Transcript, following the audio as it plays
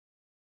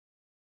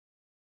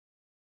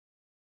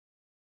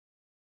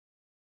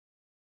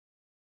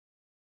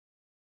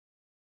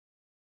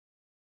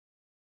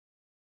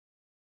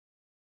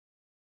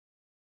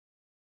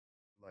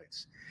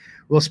lights.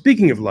 Well,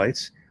 speaking of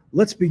lights,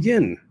 let's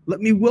begin. Let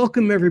me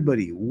welcome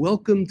everybody.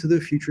 Welcome to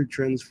the Future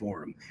Trends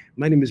Forum.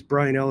 My name is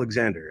Brian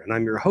Alexander, and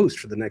I'm your host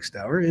for the next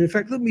hour. And in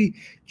fact, let me,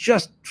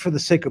 just for the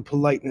sake of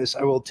politeness,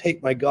 I will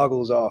take my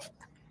goggles off.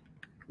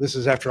 This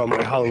is, after all,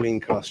 my Halloween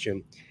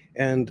costume.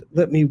 And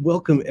let me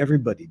welcome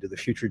everybody to the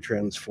Future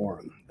Trends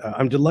Forum.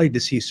 I'm delighted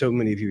to see so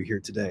many of you here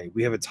today.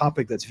 We have a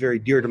topic that's very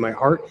dear to my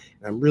heart,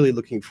 and I'm really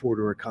looking forward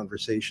to our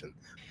conversation.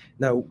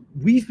 Now,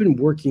 we've been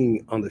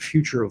working on the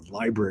future of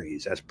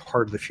libraries as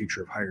part of the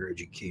future of higher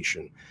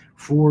education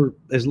for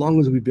as long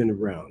as we've been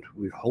around.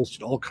 We've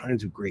hosted all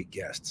kinds of great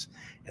guests.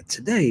 And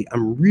today,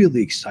 I'm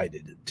really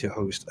excited to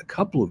host a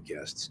couple of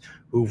guests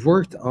who've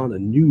worked on a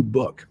new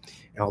book.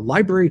 Now,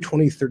 Library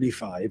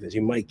 2035, as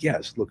you might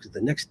guess, looks at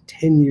the next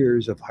 10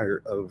 years of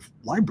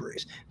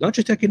libraries, not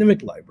just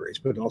academic libraries,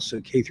 but also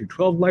K through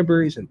 12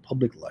 libraries and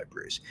public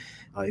libraries.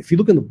 If you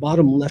look in the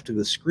bottom left of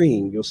the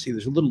screen, you'll see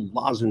there's a little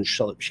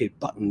lozenge-shaped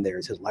button there.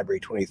 It says Library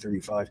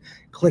 2035.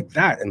 Click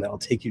that, and that'll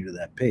take you to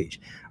that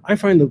page. I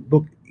find the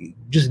book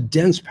just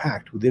dense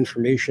packed with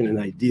information and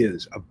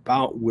ideas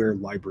about where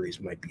libraries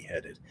might be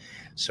headed.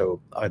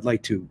 So I'd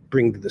like to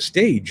bring to the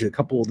stage a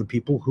couple of the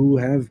people who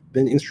have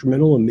been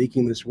instrumental in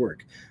making this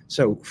work.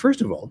 So first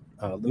of all,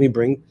 let me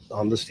bring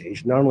on the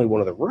stage not only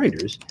one of the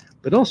writers,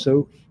 but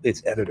also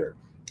its editor.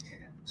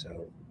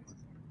 So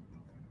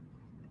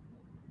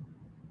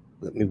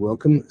let me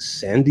welcome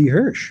Sandy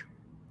Hirsh.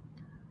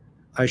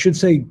 I should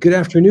say good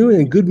afternoon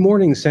and good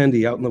morning,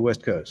 Sandy, out on the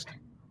West Coast.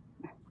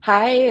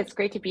 Hi, it's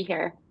great to be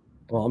here.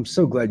 Well, I'm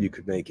so glad you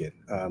could make it.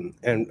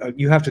 And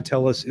you have to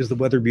tell us, is the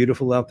weather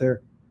beautiful out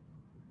there?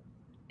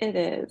 It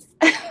is.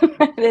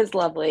 It is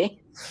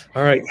lovely.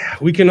 All right,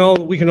 we can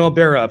all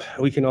bear up.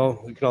 We can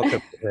all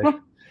come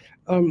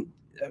today.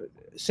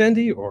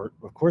 Sandy, or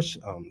of course,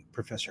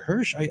 Professor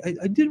Hirsh,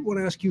 I did want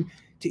to ask you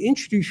to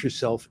introduce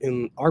yourself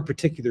in our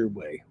particular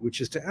way,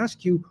 which is to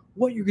ask you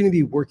what you're going to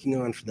be working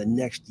on for the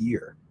next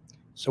year.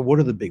 So what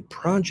are the big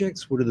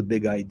projects? What are the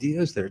big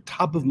ideas that are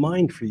top of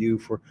mind for you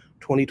for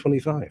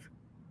 2025?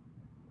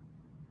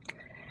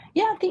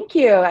 Yeah, thank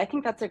you. I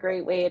think that's a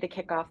great way to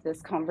kick off this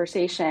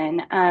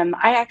conversation.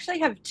 I actually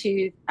have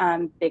two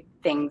big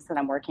things that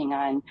I'm working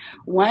on.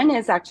 One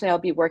is actually I'll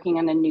be working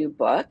on a new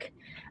book.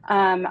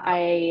 I'm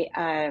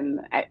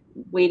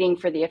waiting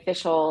for the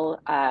official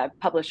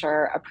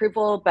publisher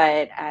approval,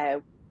 but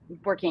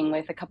working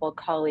with a couple of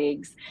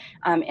colleagues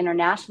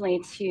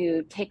internationally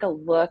to take a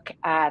look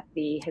at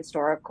the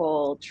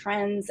historical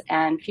trends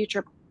and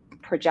future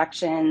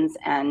projections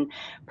and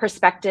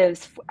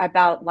perspectives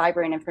about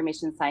library and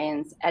information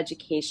science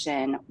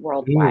education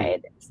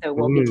worldwide. So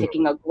we'll be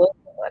taking a global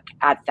look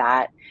at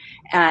that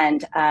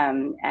and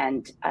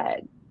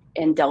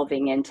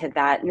delving into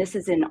that. And this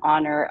is in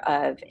honor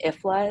of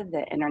IFLA,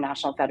 the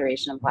International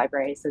Federation of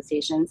Library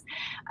Associations.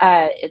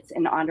 It's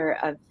in honor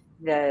of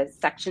the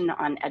section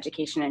on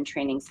education and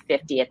training's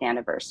 50th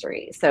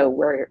anniversary. So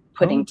we're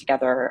putting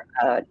together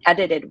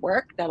edited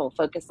work that'll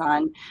focus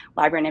on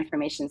library and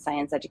information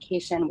science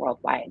education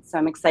worldwide. So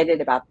I'm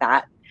excited about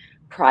that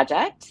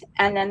project.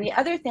 And then the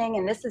other thing,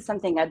 and this is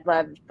something I'd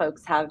love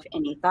folks have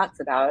any thoughts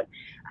about,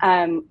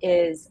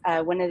 is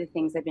one of the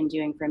things I've been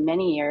doing for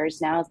many years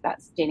now, is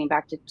that's dating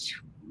back to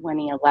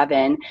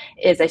 2011,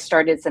 is I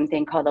started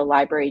something called a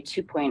Library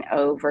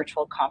 2.0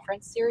 virtual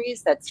conference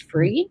series that's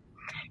free.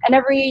 And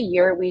every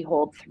year we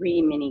hold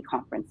 3 mini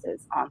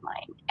conferences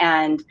online,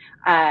 and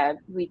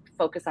we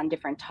focus on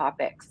different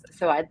topics.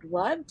 So I'd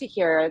love to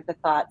hear the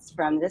thoughts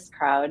from this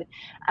crowd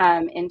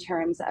in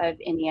terms of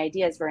any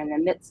ideas. We're in the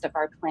midst of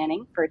our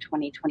planning for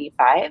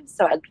 2025.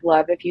 So I'd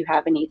love if you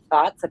have any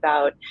thoughts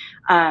about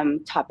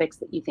topics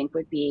that you think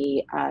would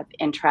be of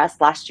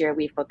interest. Last year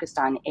we focused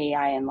on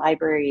AI in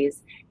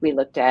libraries. We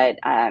looked at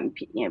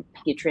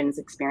patrons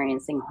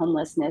experiencing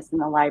homelessness in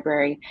the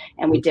library,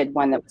 and we did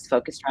one that was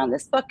focused around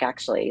this book,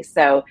 actually.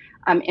 So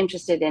I'm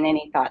interested in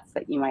any thoughts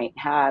that you might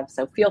have.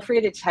 So feel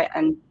free to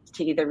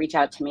either reach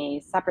out to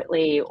me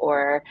separately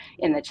or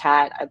in the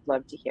chat. I'd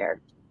love to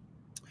hear.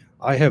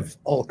 I have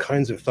all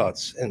kinds of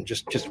thoughts, and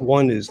just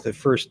one is the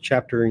first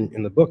chapter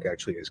in the book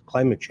actually is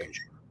climate change.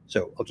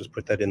 So I'll just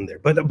put that in there.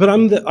 But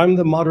I'm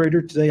the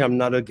moderator today. I'm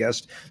not a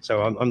guest,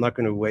 so I'm not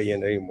going to weigh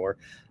in anymore.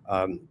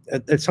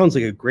 It sounds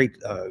like a great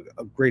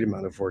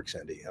amount of work,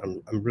 Sandy.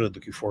 I'm really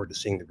looking forward to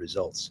seeing the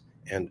results.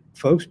 And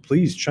folks,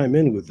 please chime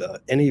in with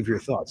any of your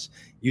thoughts.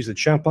 Use the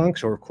chat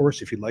box, or of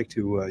course, if you'd like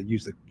to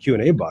use the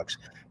Q&A box,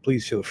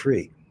 please feel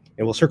free.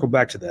 And we'll circle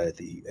back to that at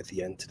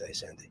the end today,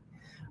 Sandy.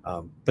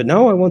 But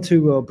now I want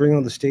to bring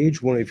on the stage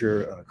one of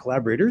your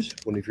collaborators,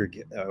 one of your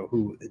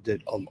who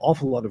did an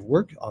awful lot of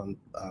work on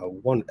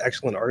one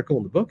excellent article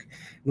in the book.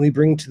 Let me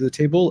bring to the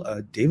table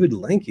David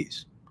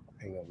Lankes.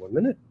 Hang on 1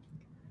 minute.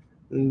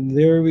 And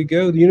there we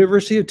go. The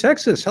University of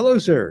Texas. Hello,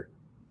 sir.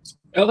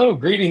 Hello.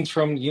 Greetings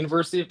from the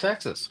University of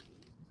Texas.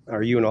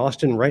 Are you in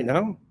Austin right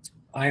now?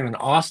 I am in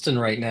Austin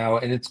right now,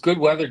 and it's good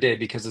weather day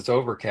because it's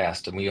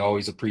overcast, and we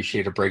always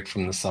appreciate a break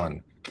from the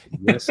sun.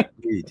 Yes,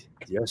 indeed.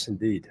 Yes,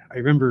 indeed. I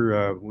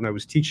remember when I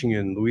was teaching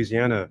in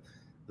Louisiana,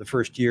 the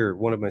first year,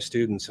 one of my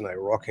students and I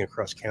were walking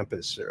across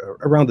campus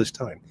around this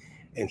time,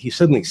 and he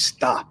suddenly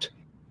stopped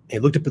and he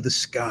looked up at the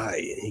sky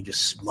and he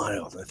just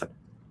smiled. And I thought,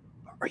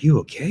 "Are you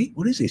okay?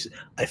 What is this?"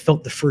 I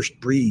felt the first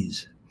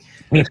breeze.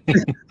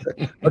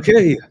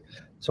 Okay,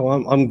 so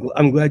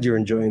I'm glad you're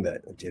enjoying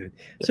that, David.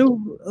 So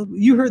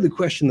you heard the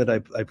question that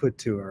I put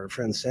to our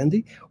friend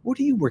Sandy. What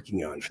are you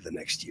working on for the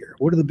next year?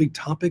 What are the big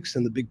topics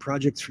and the big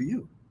projects for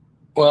you?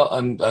 Well,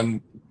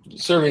 I'm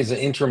serving as an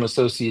interim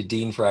associate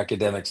dean for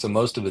academics, so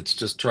most of it's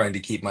just trying to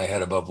keep my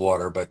head above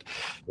water. But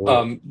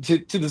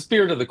to the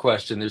spirit of the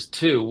question, there's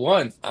two.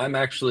 One, I'm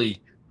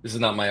actually, this is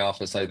not my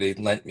office. They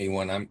lent me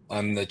one.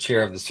 I'm the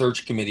chair of the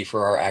search committee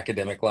for our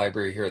academic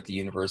library here at the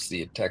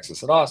University of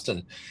Texas at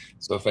Austin.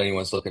 So if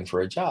anyone's looking for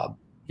a job,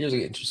 here's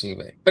an interesting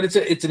thing. But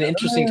it's an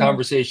interesting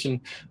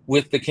conversation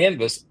with the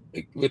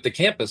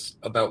campus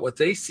about what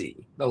they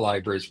see the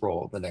library's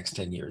role the next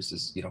 10 years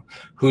is,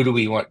 who do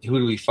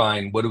we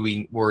find, what do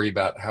we worry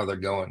about, how they're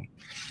going.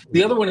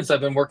 The other one is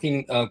I've been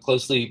working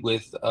closely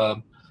with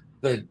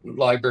the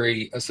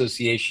Library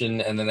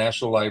Association and the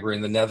National Library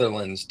in the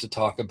Netherlands to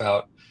talk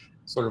about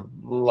sort of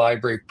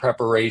library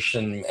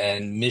preparation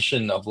and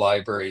mission of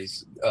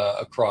libraries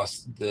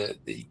across the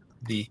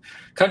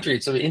country.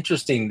 It's sort of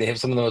interesting. They have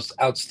some of the most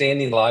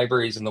outstanding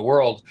libraries in the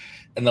world.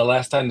 And the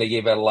last time they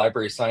gave out a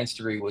library science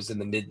degree was in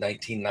the mid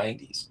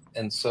 1990s.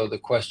 And so the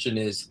question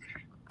is,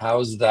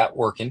 how's that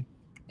working?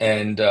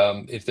 And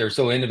if they're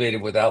so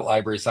innovative without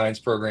library science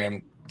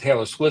program,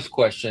 Taylor Swift's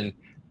question,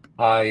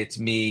 "Hi, it's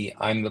me.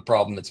 I'm the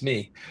problem. It's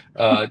me."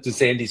 To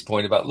Sandy's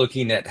point about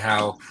looking at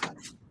how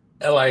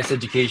LIS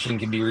education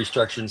can be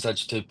restructured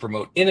such to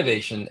promote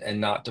innovation and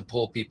not to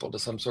pull people to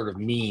some sort of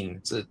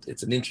mean.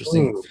 It's an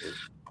interesting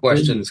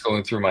question that's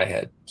going through my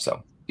head.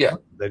 So yeah,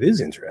 that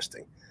is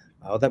interesting.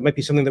 That might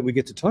be something that we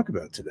get to talk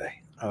about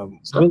today. Sure.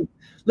 Well,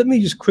 let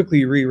me just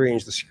quickly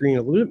rearrange the screen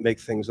a little bit, make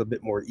things a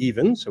bit more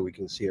even so we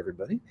can see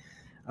everybody.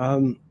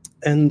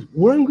 And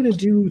what I'm going to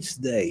do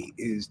today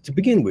is, to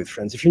begin with,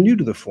 friends, if you're new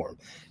to the forum,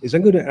 is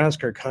I'm going to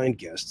ask our kind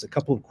guests a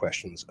couple of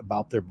questions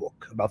about their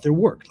book, about their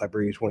work,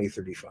 Library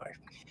 2035.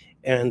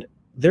 And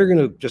they're going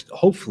to just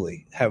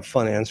hopefully have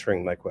fun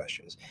answering my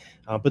questions.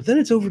 But then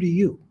it's over to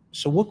you.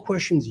 So what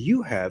questions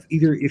you have,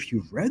 either if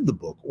you've read the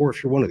book or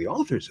if you're one of the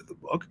authors of the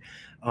book,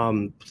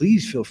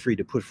 please feel free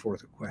to put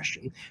forth a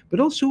question. But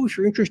also, if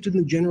you're interested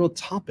in the general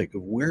topic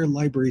of where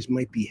libraries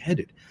might be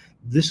headed,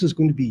 this is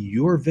going to be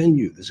your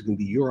venue. This is going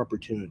to be your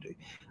opportunity.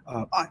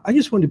 I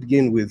just want to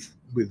begin with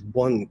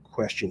one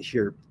question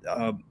here.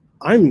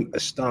 I'm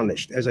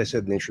astonished, as I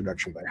said in the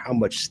introduction, by how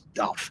much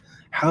stuff,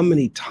 how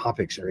many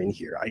topics are in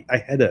here. I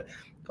had a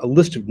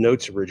list of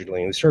notes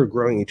originally, and it started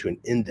growing into an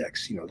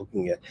index,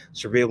 looking at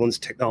surveillance,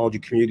 technology,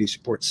 community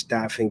support,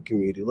 staffing,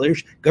 community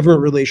relations,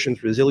 government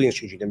relations, resilience,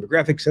 changing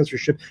demographics,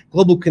 censorship,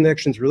 global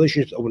connections,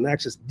 relationships, open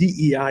access,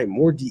 DEI,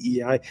 more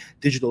DEI,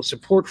 digital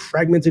support,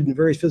 fragmented in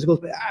various physical,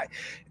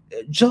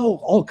 so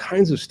all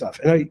kinds of stuff.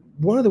 And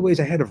one of the ways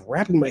I had of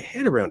wrapping my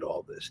head around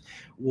all this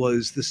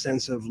was the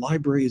sense of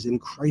libraries in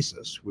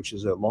crisis, which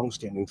is a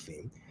longstanding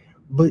theme.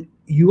 But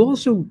you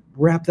also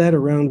wrap that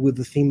around with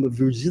the theme of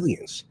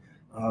resilience.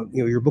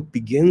 Your book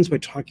begins by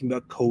talking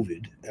about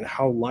COVID and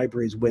how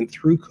libraries went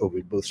through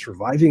COVID, both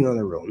surviving on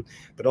their own,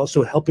 but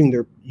also helping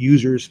their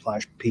users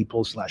 /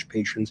 people /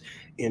 patrons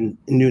in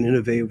new and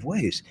innovative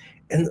ways.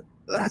 And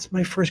that's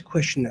my first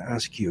question to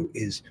ask you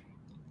is,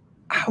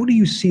 how do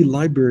you see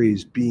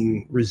libraries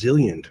being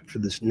resilient for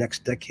this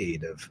next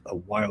decade of a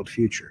wild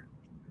future?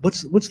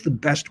 What's the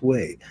best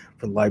way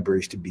for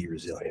libraries to be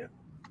resilient?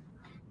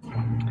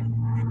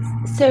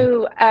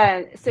 So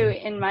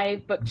in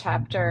my book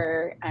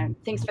chapter,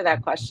 thanks for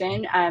that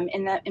question.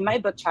 In my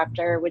book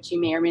chapter, which you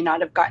may or may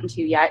not have gotten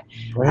to yet,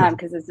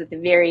 because it's at the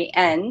very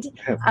end,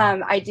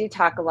 I do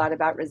talk a lot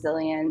about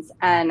resilience,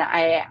 and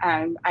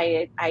I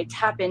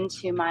tap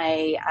into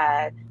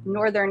my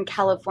Northern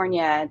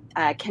California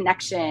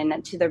connection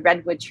to the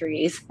redwood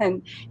trees,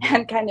 and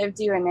kind of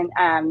do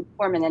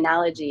form an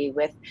analogy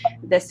with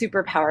the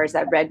superpowers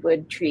that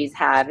redwood trees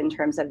have in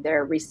terms of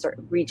their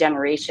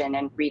regeneration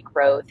and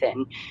regrowth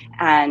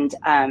and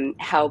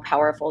how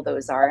powerful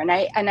those are. And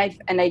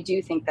I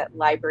do think that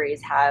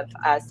libraries have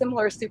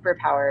similar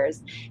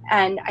superpowers,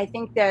 and I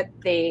think that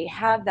they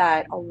have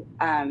that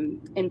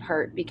in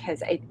part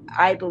because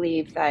I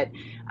believe that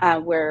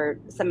where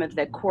some of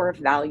the core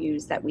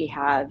values that we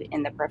have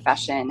in the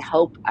profession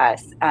help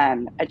us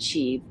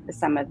achieve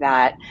some of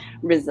that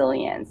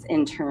resilience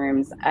in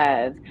terms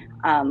of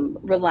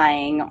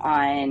relying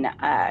on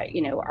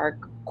our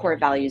core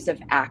values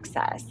of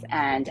access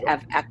and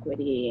of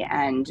equity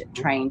and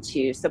trying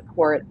to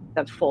support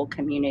the full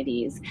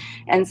communities.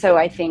 And so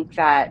I think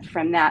that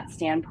from that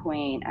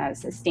standpoint,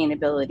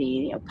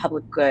 sustainability,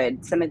 public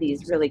good, some of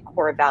these really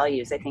core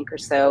values I think are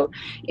so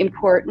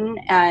important.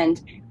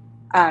 And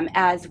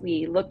as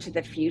we look to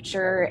the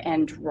future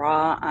and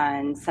draw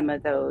on some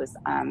of those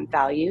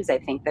values, I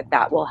think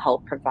that will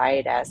help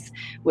provide us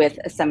with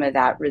some of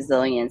that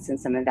resilience and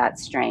some of that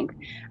strength.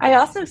 I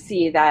also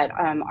see that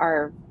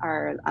our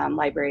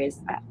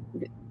libraries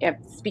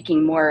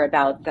speaking more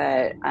about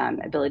the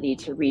ability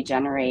to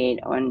regenerate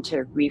and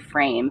to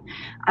reframe,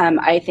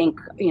 I think,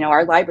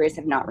 our libraries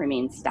have not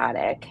remained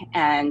static.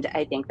 And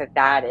I think that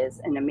that is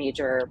a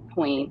major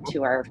point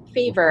to our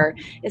favor,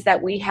 is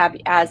that we have,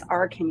 as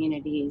our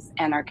communities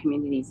and our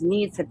communities'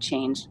 needs have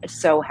changed,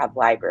 so have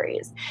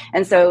libraries.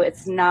 And so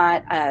it's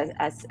not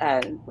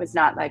it's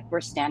not like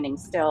we're standing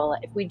still.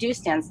 If we do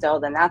stand still,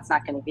 then that's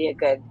not going to be a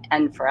good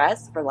end for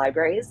us, for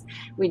libraries.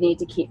 We need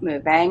to keep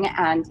moving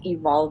and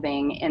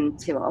evolving and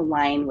to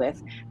align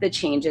with the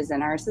changes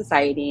in our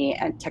society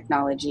and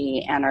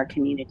technology and our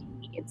community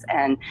needs.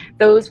 And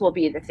those will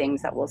be the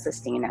things that will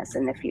sustain us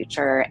in the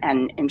future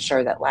and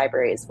ensure that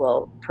libraries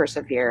will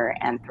persevere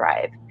and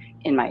thrive,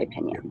 in my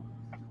opinion.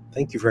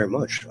 Thank you very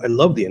much. I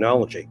love the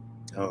analogy,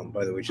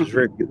 by the way, which is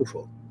very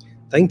beautiful.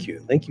 Thank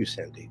you. Thank you,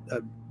 Sandy.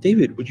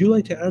 David, would you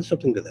like to add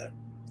something to that?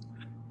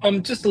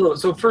 Just a little.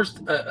 So first,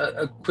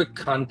 a quick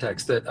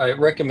context that I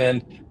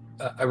recommend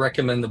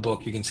the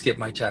book. You can skip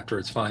my chapter,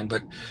 it's fine.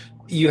 But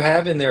you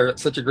have in there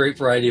such a great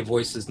variety of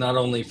voices, not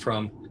only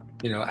from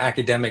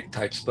academic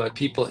types, but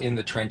people in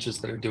the trenches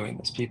that are doing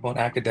this, people in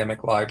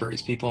academic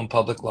libraries, people in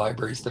public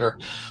libraries that are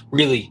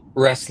really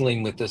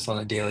wrestling with this on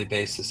a daily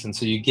basis. And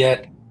so you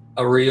get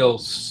a real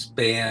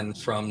span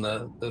from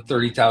the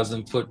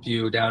 30,000 foot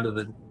view down to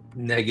the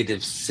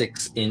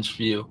 -6-inch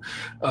view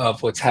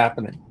of what's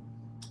happening.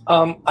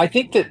 I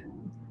think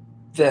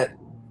that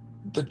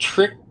the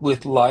trick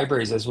with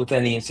libraries, as with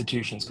any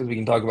institutions, because we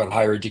can talk about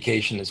higher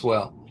education as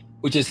well,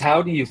 which is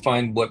how do you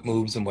find what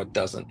moves and what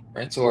doesn't,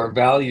 right? So our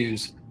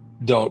values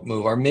don't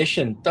move. Our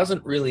mission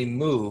doesn't really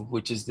move,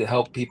 which is to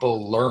help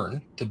people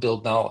learn to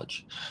build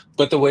knowledge.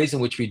 But the ways in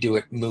which we do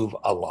it move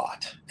a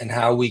lot, and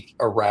how we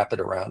are rapid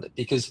around it.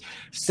 Because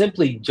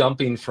simply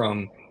jumping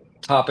from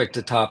topic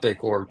to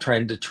topic or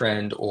trend to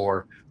trend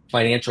or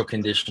financial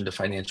condition to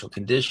financial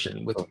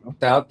condition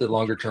without the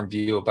longer term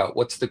view about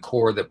what's the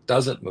core that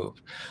doesn't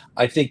move.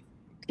 I think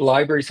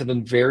libraries have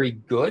been very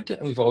good,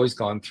 and we've always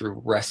gone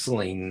through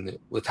wrestling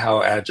with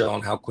how agile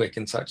and how quick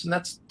and such, and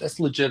that's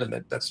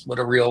legitimate. That's what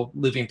a real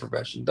living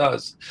profession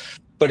does.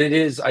 But it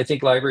is, I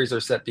think libraries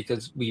are set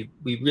because we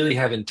really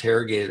have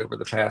interrogated over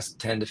the past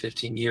 10 to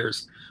 15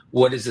 years,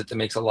 what is it that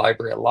makes a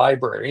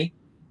library?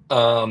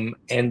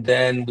 And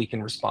then we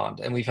can respond.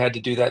 And we've had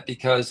to do that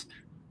because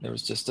there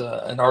was just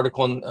an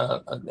article,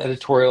 an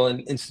editorial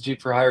in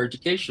Institute for Higher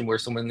Education, where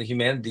someone in the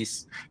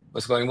humanities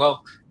was going,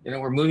 well,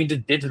 we're moving to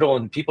digital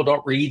and people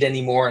don't read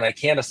anymore, and I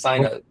can't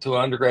assign to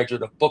an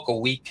undergraduate a book a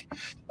week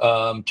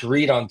to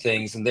read on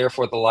things, and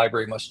therefore the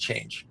library must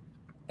change.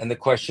 And the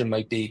question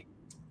might be,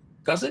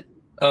 does it?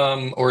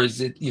 Or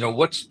is it,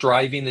 what's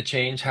driving the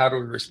change? How do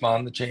we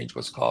respond to change?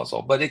 What's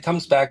causal? But it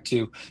comes back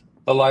to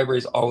the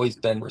library's always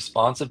been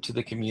responsive to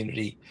the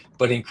community,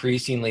 but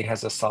increasingly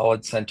has a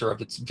solid center of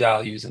its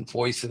values and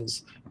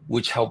voices,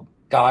 which help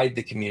guide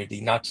the community,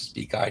 not just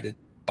be guided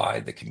by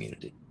the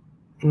community.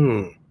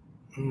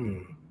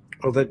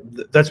 Oh,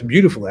 that's a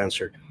beautiful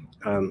answer.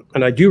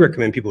 And I do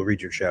recommend people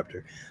read your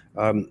chapter.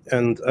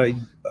 And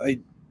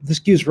this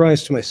gives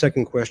rise to my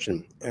second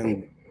question.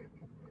 And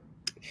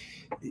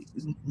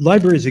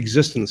libraries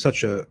exist in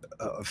such a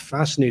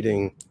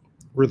fascinating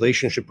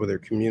relationship with their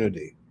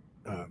community.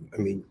 I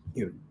mean,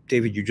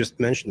 David, you just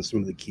mentioned some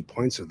of the key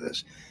points of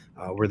this,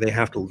 where they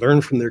have to learn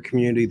from their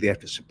community, they have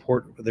to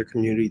support their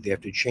community, they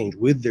have to change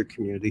with their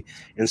community,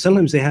 and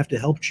sometimes they have to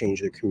help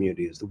change their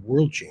community as the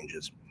world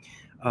changes.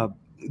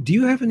 Do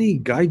you have any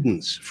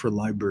guidance for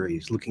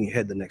libraries looking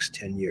ahead the next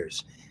 10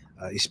 years,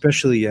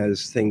 especially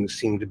as things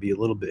seem to be a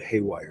little bit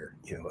haywire,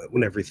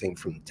 when everything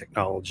from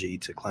technology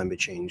to climate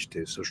change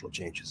to social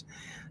changes?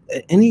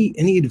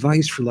 Any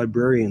advice for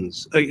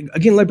librarians?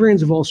 Again,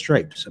 librarians of all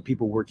stripes,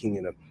 people working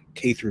in a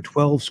K through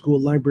 12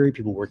 school library,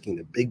 people working in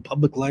a big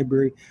public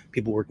library,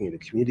 people working in a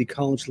community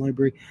college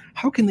library.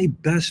 How can they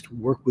best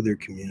work with their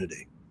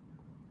community?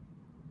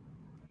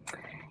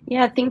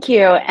 Yeah, thank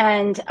you.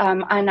 And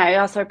I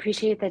also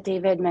appreciate that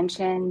David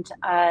mentioned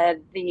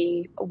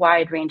the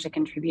wide range of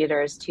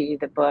contributors to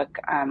the book,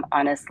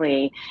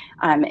 honestly,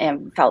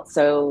 and felt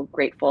so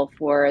grateful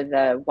for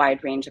the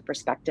wide range of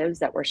perspectives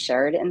that were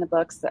shared in the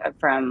books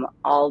from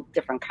all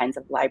different kinds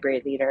of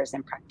library leaders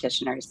and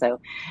practitioners. So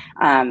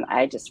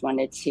I just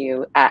wanted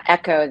to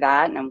echo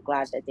that, and I'm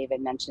glad that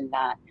David mentioned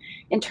that.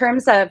 In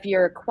terms of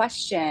your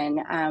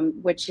question,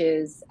 which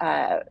is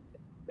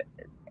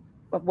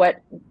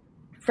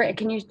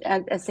can you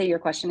say your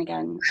question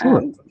again?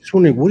 Sure. Just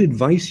wondering what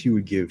advice you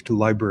would give to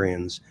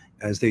librarians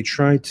as they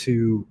try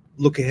to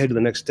look ahead to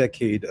the next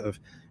decade of,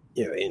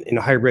 in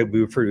higher ed, we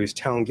refer to as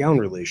town-gown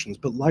relations,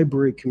 but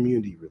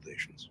library-community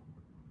relations.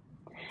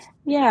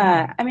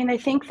 Yeah, I mean, I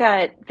think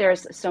that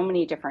there's so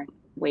many different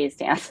ways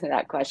to answer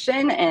that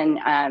question,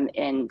 and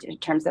in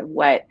terms of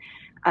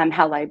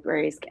how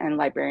libraries and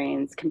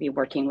librarians can be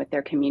working with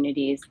their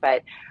communities.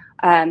 But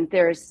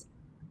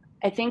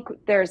I think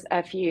there's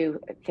a few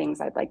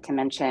things I'd like to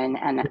mention,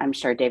 and I'm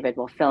sure David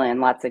will fill in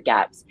lots of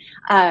gaps.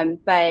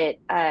 But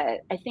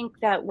I think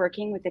that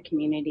working with the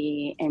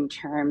community in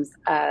terms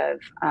of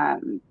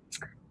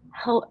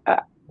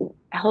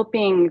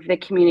helping the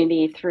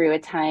community through a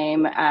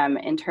time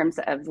in terms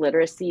of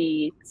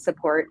literacy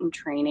support and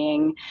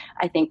training,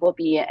 I think will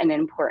be an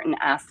important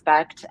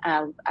aspect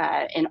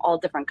in all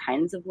different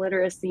kinds of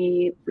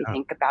literacy. We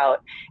think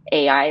about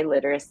AI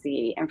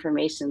literacy,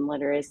 information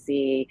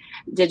literacy,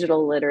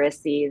 digital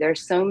literacy.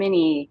 There's so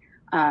many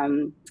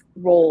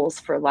roles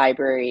for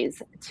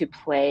libraries to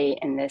play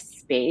in this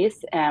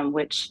space,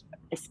 which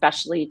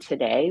especially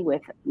today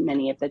with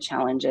many of the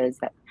challenges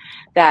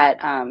that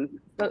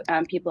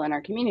people in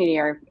our community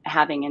are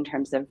having in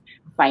terms of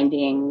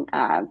finding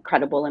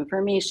credible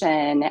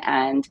information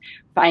and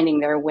finding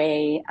their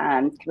way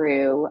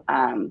through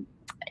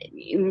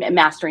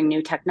mastering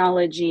new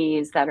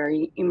technologies that are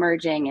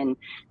emerging and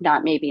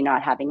maybe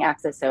not having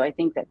access. So I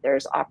think that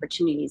there's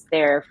opportunities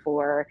there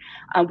for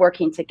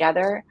working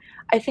together.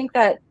 I think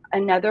that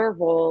another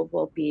role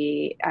will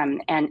be,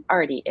 and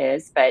already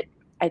is, but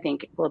I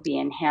think will be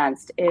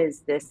enhanced,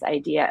 is this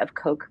idea of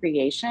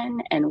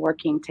co-creation and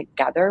working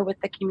together with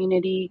the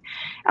community,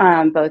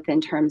 both in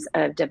terms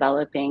of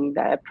developing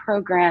the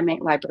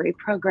programming, library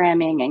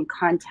programming and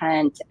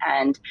content,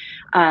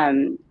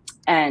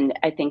 and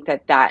I think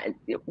that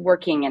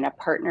working in a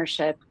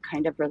partnership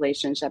kind of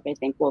relationship, I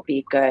think will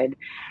be good.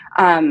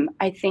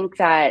 I think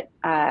that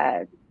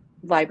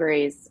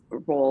libraries'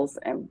 roles,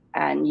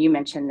 and you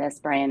mentioned this,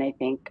 Brian, I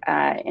think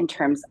in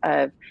terms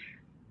of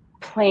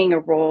playing a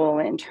role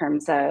in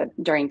terms of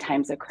during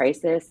times of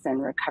crisis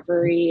and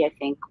recovery, I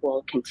think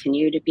will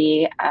continue to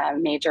be a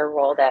major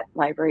role that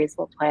libraries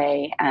will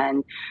play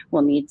and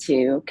will need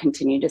to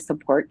continue to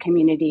support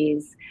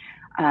communities.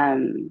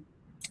 I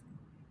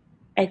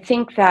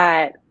think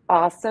that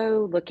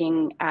also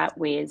looking at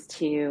ways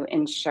to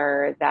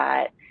ensure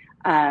that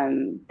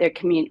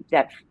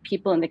that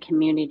people in the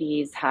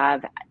communities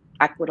have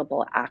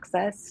equitable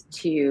access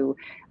to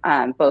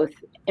both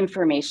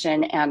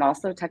information and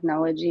also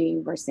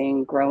technology. We're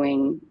seeing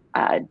growing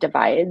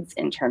divides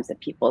in terms of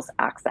people's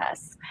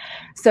access.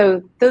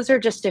 So those are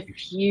just a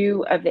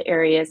few of the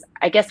areas.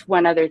 I guess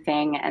one other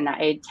thing, and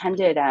I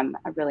attended a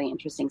really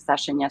interesting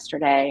session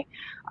yesterday,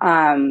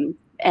 and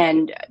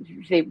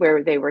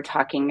where they were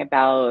talking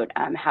about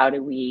how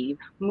do we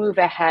move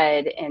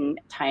ahead in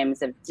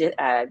times of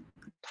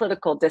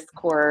political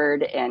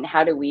discord, and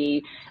how do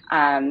we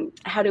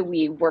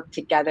work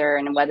together,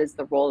 and what is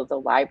the role of the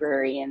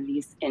library in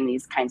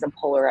these kinds of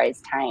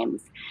polarized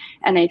times.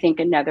 And I think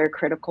another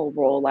critical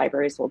role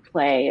libraries will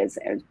play is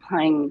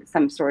playing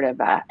some sort of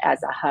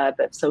as a hub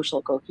of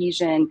social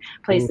cohesion,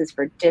 places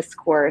for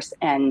discourse,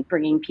 and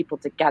bringing people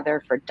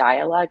together for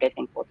dialogue, I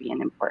think will be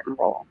an important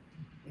role.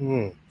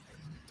 Oh,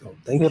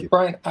 thank you.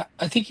 Brian,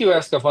 I think you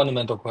asked a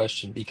fundamental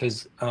question,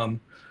 because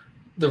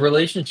the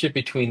relationship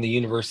between the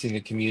university and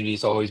the community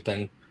has always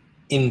been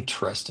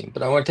interesting,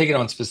 but I want to take it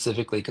on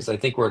specifically because I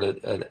think we're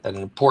at an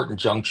important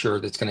juncture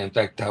that's going to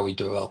affect how we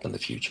develop in the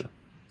future.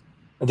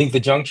 I think the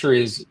juncture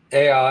is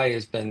AI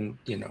has been,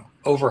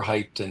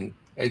 overhyped and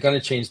it's going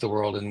to change the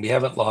world, and we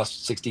haven't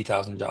lost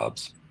 60,000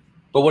 jobs.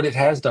 But what it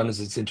has done is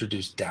it's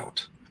introduced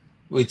doubt.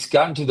 It's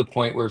gotten to the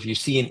point where if you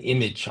see an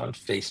image on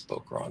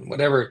Facebook or on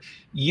whatever,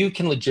 you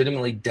can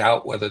legitimately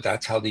doubt whether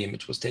that's how the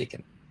image was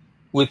taken.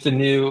 With the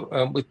new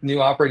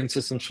operating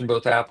systems from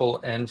both Apple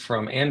and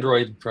from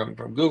Android, from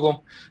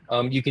Google,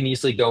 you can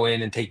easily go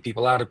in and take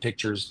people out of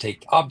pictures,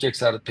 take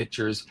objects out of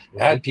pictures,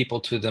 add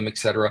people to them,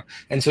 etc.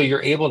 And so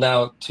you're able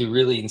now to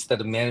really, instead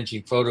of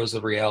managing photos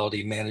of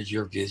reality, manage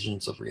your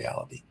visions of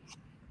reality.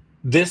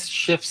 This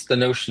shifts the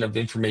notion of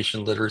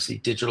information literacy,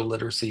 digital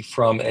literacy,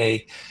 from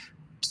a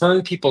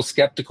turn people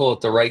skeptical at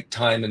the right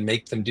time and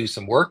make them do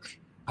some work,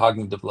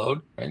 cognitive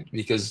load, right?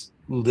 Because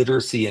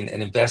literacy and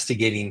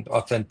investigating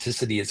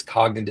authenticity is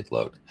cognitive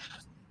load,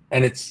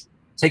 and it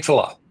takes a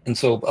lot. And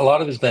so a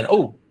lot of it has been,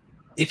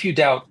 if you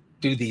doubt,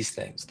 do these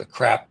things, the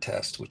crap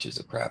test, which is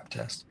a crap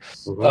test,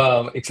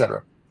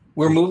 etc.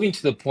 We're moving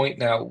to the point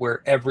now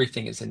where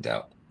everything is in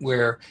doubt,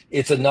 where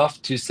it's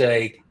enough to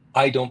say,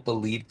 I don't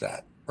believe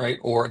that, right?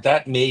 Or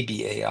that may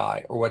be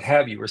AI, or what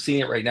have you. We're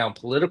seeing it right now in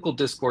political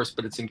discourse,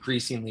 but it's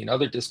increasingly in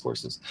other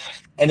discourses.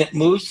 And it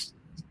moves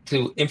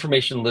to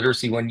information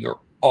literacy when you're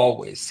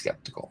always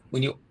skeptical,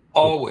 when you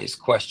always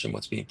question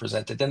what's being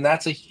presented, and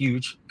that's a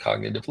huge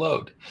cognitive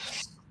load.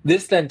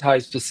 This then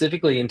ties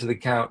specifically into the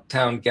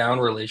town-gown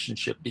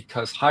relationship,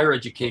 because higher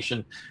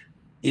education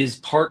is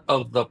part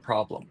of the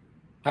problem.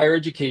 Higher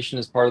education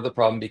is part of the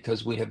problem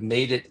because we have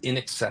made it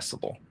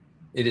inaccessible.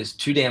 It is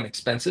too damn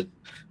expensive.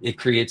 It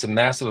creates a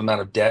massive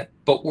amount of debt,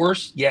 but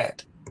worse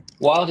yet,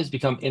 while it has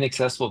become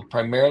inaccessible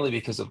primarily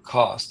because of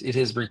cost, it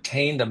has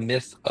retained a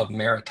myth of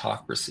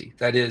meritocracy.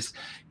 That is,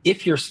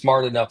 if you're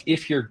smart enough,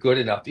 if you're good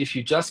enough, if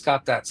you just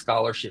got that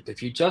scholarship,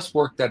 if you just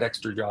worked that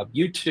extra job,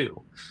 you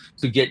too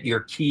could get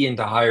your key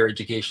into higher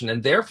education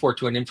and therefore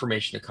to an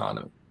information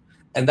economy.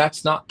 And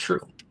that's not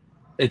true.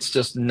 It's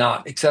just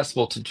not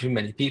accessible to too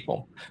many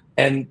people.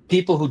 And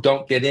people who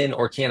don't get in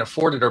or can't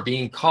afford it are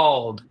being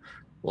called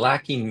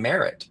lacking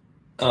merit.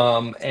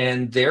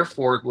 and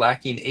therefore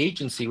lacking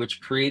agency,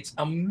 which creates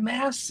a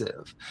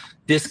massive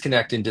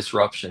disconnect and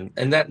disruption.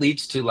 And that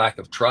leads to lack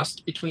of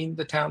trust between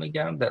the town and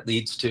gown. That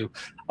leads to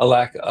a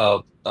lack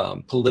of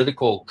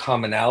political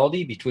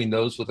commonality between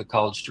those with a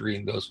college degree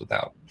and those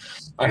without.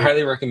 I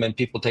highly recommend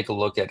people take a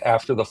look at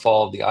After the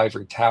Fall of the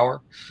Ivory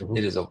Tower.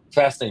 It is a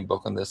fascinating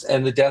book on this,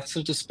 and The Deaths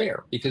of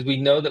Despair, because we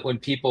know that when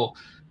people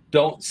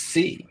don't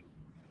see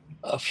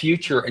a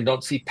future and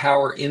don't see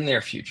power in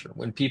their future,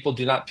 when people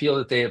do not feel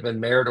that they have been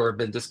married or have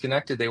been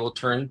disconnected, they will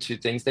turn to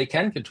things they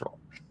can control.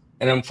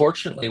 And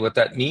unfortunately, what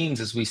that means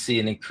is we see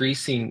an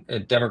increasing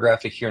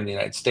demographic here in the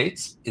United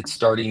States. It's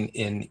starting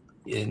in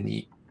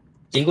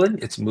England.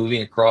 It's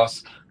moving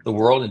across the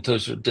world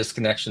into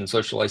disconnection,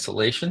 social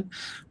isolation,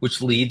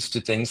 which leads to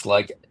things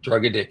like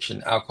drug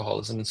addiction,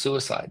 alcoholism, and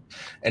suicide.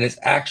 And it's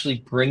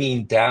actually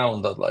bringing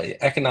down the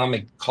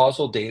economic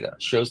causal data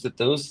shows that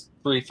those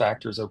three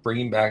factors are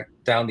bringing back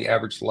down the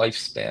average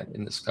lifespan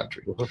in this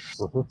country.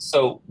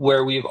 So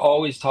where we've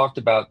always talked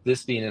about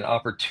this being an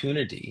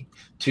opportunity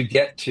to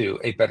get to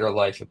a better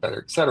life, a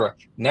better, et cetera,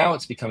 now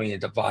it's becoming a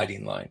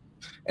dividing line.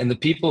 And the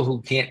people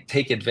who can't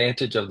take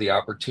advantage of the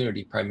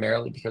opportunity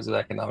primarily because of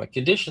economic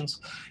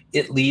conditions,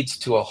 it leads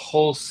to a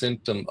whole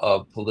symptom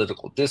of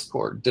political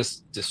discord,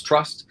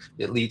 distrust.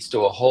 It leads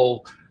to a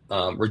whole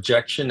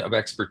rejection of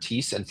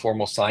expertise and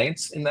formal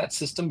science in that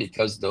system,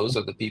 because those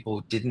are the people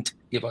who didn't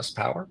give us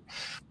power.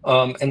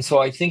 And so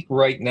I think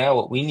right now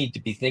what we need to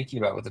be thinking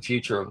about with the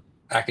future of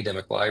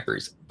academic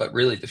libraries, but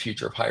really the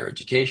future of higher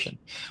education,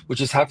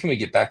 which is how can we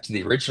get back to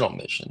the original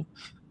mission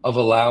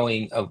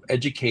of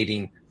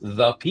educating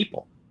the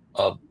people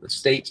of the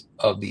state,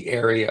 of the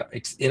area,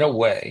 in a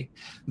way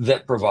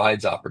that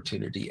provides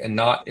opportunity and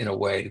not in a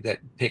way that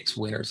picks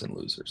winners and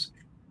losers.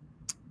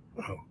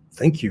 Oh,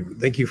 thank you.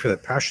 Thank you for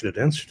that passionate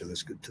answer to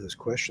this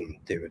question,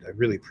 David. I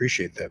really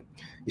appreciate that,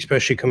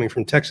 especially coming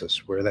from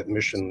Texas, where that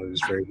mission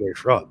is very, very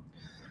fraught.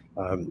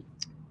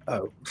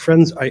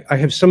 Friends, I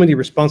have so many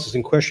responses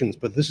and questions,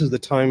 but this is the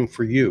time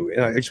for you.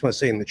 And I just want to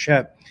say in the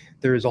chat,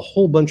 there is a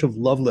whole bunch of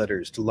love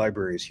letters to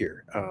libraries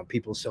here.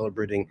 People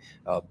celebrating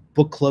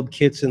book club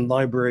kits in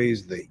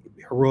libraries, the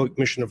heroic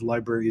mission of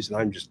libraries, and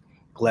I'm just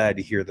glad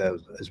to hear that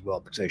as well,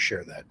 because I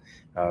share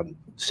that.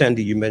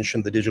 Sandy, you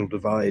mentioned the digital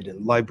divide,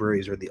 and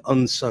libraries are the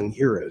unsung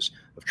heroes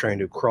of trying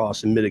to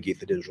cross and mitigate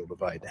the digital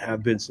divide,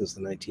 have been since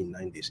the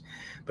 1990s.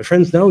 But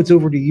friends, now it's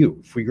over to you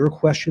for your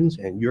questions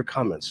and your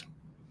comments.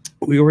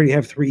 We already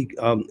have 3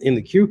 in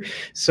the queue,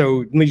 so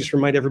let me just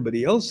remind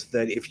everybody else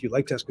that if you'd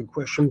like to ask a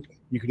question,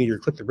 you can either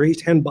click the raised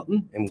hand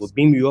button and we'll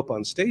beam you up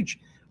on stage.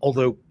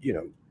 Although, you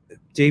know,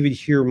 David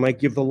here might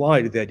give the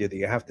lie to the idea that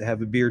you have to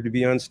have a beard to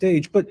be on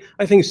stage, but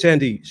I think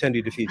Sandy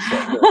defeats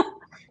that.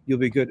 You'll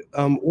be good.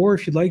 Or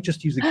if you'd like,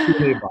 just use the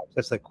Q&A box.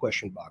 That's that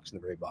question box in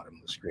the very bottom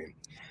of the screen.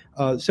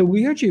 So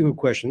we actually have a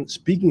question.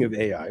 Speaking of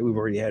AI, we've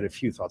already had a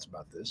few thoughts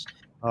about this.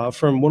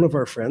 From one of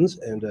our friends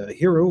and a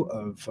hero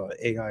of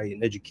AI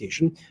in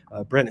education,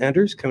 Brent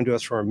Anders, coming to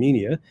us from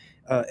Armenia.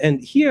 And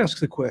he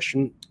asks the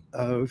question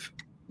of,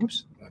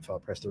 oops, I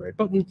thought I pressed the right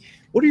button.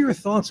 What are your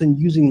thoughts on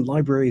using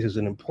libraries as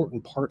an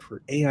important part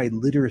for AI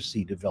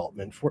literacy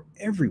development for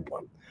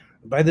everyone?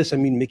 By this, I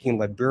mean making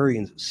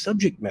librarians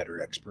subject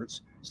matter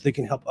experts so they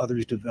can help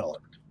others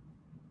develop.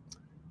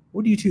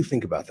 What do you two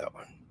think about that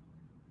one?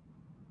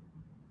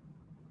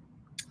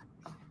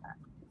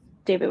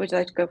 David, would you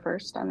like to go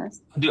first on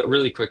this? I'll do it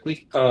really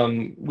quickly.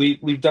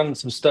 We've done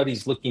some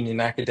studies looking in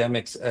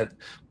academics at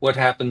what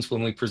happens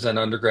when we present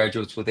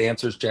undergraduates with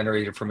answers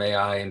generated from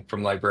AI and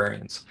from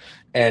librarians.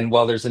 And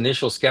while there's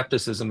initial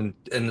skepticism,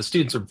 and the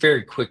students are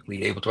very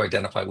quickly able to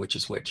identify which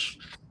is which.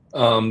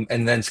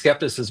 And then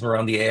skepticism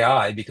around the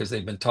AI, because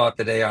they've been taught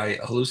that AI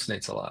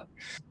hallucinates a lot.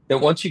 That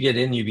once you get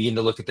in, you begin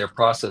to look at their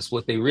process.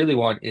 What they really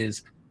want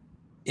is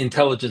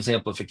intelligence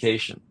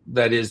amplification.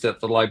 That is,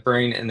 that the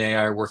librarian and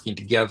AI are working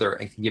together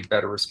and can give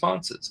better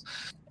responses.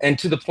 And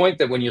to the point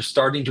that when you're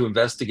starting to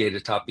investigate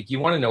a topic, you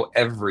want to know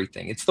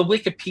everything. It's the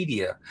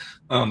Wikipedia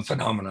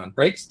phenomenon,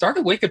 right? Start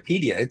a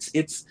Wikipedia.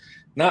 It's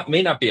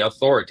may not be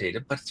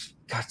authoritative, but it's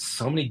got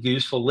so many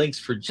useful links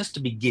for just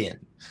to begin,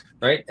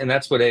 right? And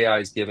that's what AI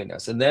is giving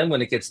us. And then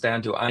when it gets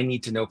down to, I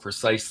need to know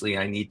precisely,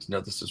 I need to know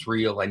this is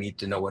real, I need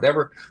to know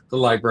whatever, the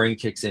librarian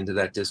kicks into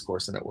that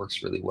discourse and it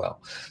works really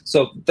well.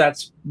 So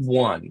that's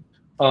one.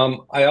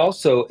 I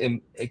also am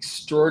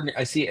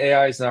I see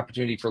AI as an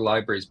opportunity for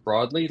libraries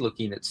broadly,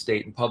 looking at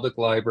state and public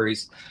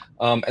libraries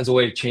as a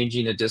way of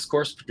changing a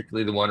discourse,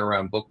 particularly the one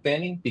around book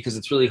banning, because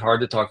it's really hard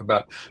to talk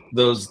about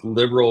those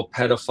liberal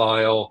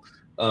pedophile,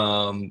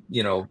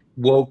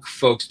 woke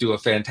folks do a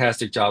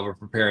fantastic job of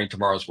preparing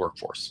tomorrow's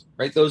workforce,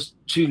 right? Those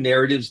two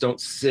narratives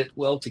don't sit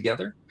well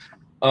together.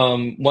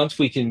 Once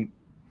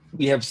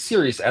we have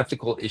serious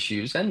ethical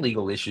issues and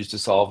legal issues to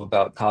solve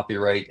about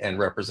copyright and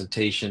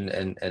representation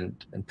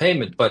and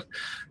payment, but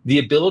the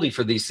ability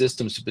for these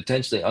systems to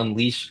potentially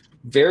unleash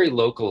very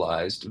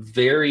localized,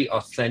 very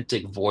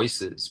authentic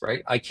voices,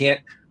 right? I can't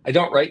I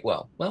don't write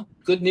well. Well,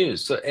 good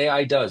news. So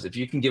AI does. If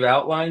you can give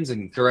outlines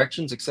and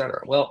corrections,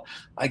 etc. Well,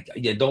 I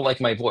don't like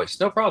my voice.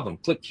 No problem.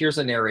 Click, here's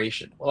a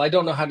narration. Well, I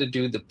don't know how to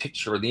do the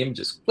picture or the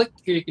images. Click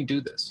here, you can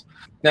do this.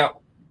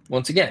 Now,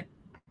 once again,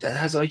 that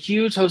has a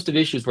huge host of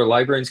issues where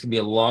librarians can be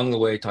along the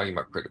way talking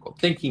about critical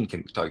thinking,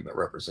 can be talking about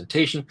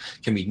representation,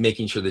 can be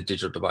making sure the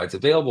digital divide's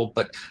available.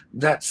 But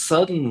that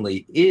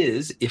suddenly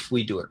is, if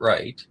we do it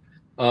right,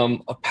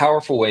 a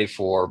powerful way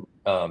for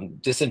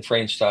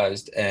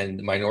disenfranchised and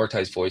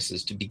minoritized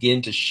voices to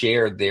begin to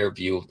share their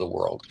view of the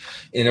world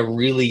in a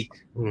really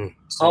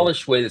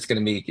polished way that's going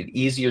to make it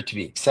easier to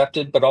be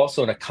accepted, but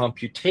also in a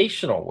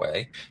computational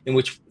way in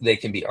which they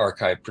can be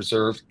archived,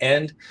 preserved,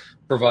 and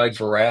provide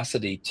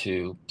veracity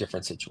to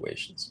different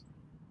situations.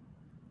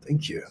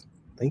 Thank you.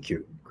 Thank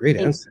you. Great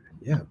answer.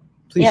 Yeah.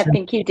 Please. Yeah,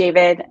 thank you,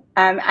 David.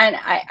 And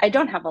I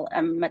don't have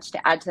much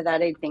to add to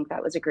that. I think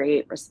that was a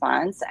great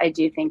response. I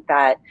do think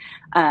that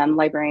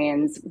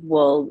librarians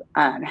will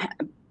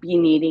be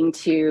needing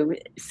to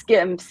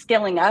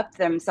skilling up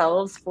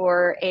themselves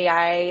for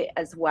AI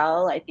as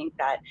well. I think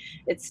that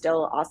it's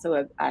still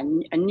also a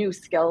new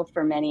skill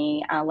for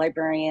many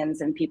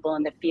librarians and people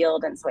in the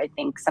field. And so I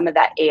think some of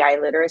that AI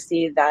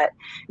literacy that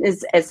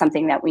is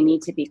something that we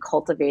need to be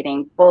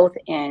cultivating both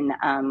in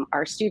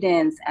our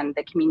students and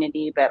the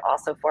community, but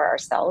also for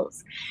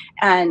ourselves.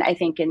 And I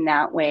think in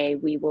that way,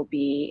 we will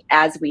be,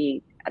 as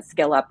we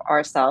skill up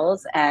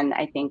ourselves, and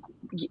I think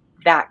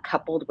that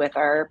coupled with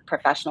our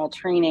professional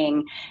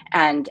training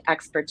and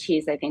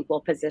expertise, I think will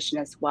position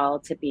us well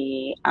to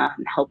be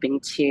helping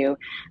to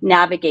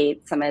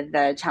navigate some of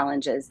the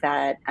challenges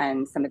that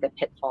and some of the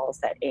pitfalls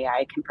that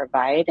AI can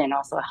provide, and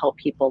also help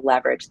people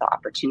leverage the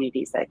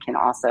opportunities that it can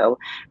also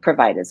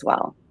provide as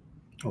well.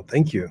 Oh,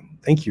 thank you.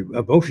 Thank you,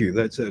 both of you.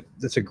 That's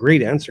a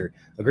great answer,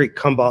 a great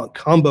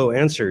combo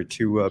answer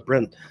to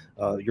Brent,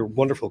 your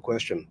wonderful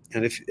question.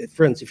 And if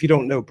friends, if you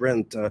don't know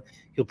Brent,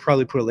 he'll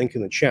probably put a link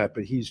in the chat,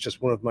 but he's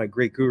just one of my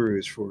great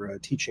gurus for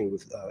teaching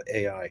with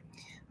AI,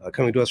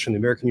 coming to us from the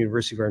American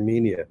University of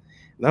Armenia.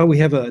 Now we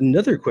have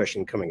another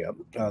question coming up.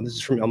 This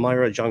is from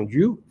Elmira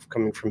Zhangju,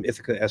 coming from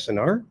Ithaca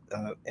SNR,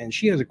 and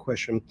she has a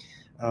question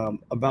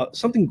about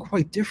something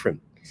quite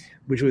different,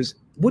 which was,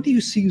 what do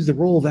you see as the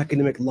role of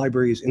academic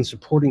libraries in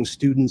supporting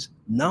students'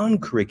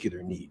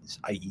 non-curricular needs,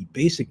 i.e.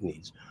 basic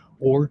needs,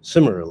 or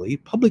similarly,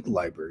 public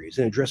libraries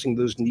in addressing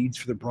those needs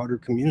for the broader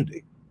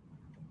community?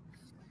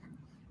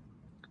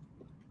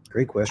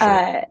 Great question.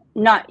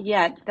 Not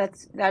yet.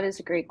 That is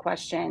a great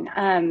question.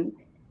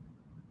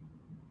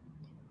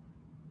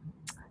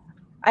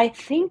 I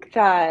think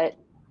that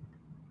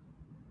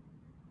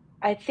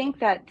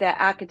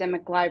the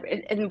academic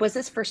library, and was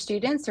this for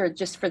students or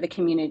just for the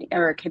community,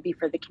 or it could be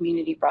for the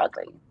community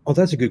broadly? Oh,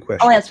 that's a good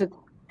question.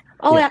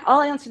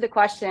 I'll answer the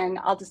question.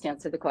 I'll just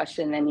answer the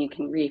question, then you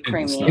can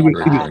reframe me.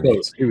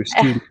 It was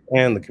students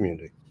and the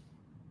community.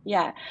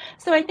 Yeah,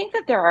 so I think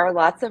that there are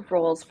lots of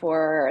roles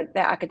for the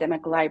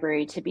academic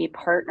library to be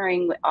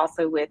partnering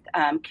also with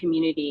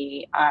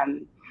community,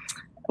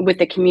 with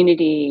the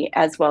community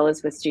as well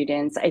as with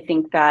students. I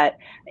think that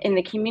in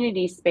the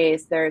community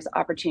space, there's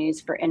opportunities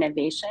for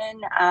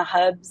innovation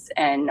hubs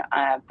and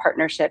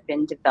partnership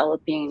in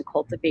developing and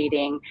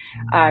cultivating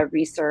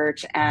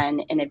research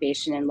and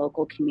innovation in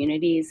local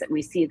communities.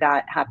 We see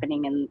that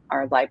happening in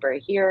our library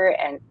here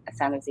at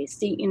San Jose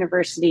State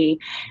University.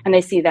 And I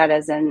see that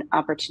as an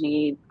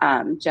opportunity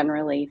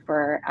generally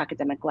for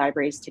academic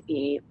libraries to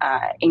be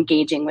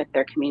engaging with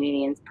their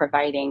community and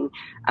providing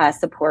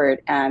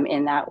support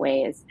in that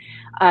ways.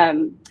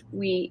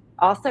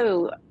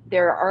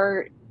 There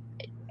are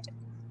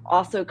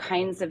also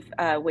kinds of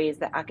ways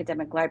that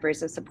academic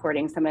libraries are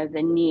supporting some of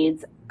the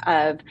needs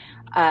of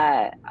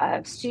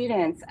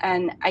students.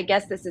 And I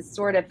guess this is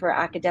sort of for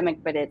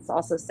academic, but it's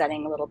also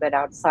setting a little bit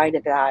outside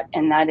of that.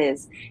 And that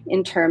is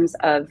in terms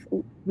of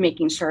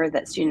making sure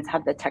that students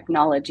have the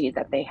technology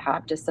that they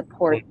have to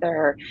support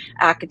their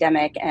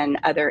academic and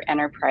other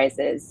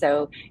enterprises.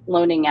 So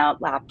loaning out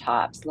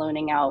laptops,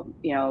 loaning out,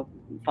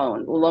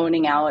 phone,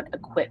 loaning out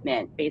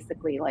equipment,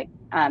 basically like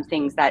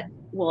things that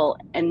will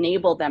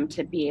enable them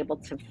to be able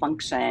to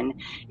function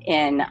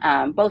in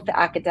both the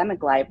academic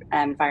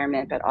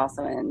environment, but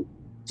also in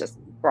just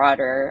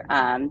broader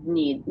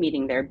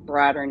meeting their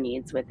broader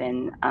needs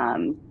within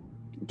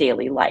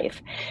daily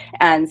life.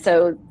 And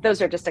so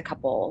those are just a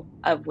couple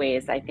of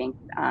ways I think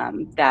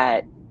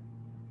that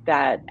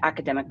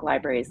academic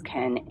libraries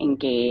can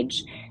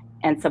engage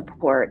and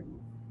support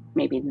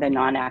maybe the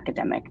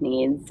non-academic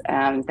needs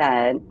of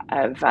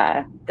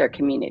their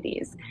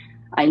communities.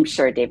 I'm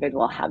sure David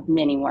will have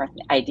many more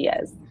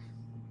ideas.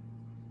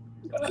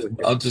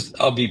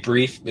 I'll be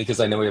brief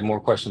because I know we have more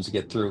questions to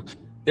get through.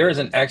 There is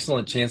an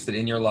excellent chance that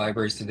in your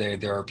libraries today,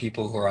 there are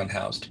people who are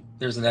unhoused.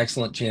 There's an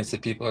excellent chance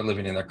that people are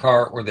living in their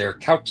car or they're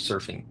couch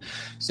surfing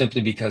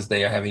simply because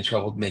they are having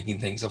trouble making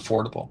things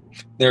affordable.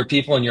 There are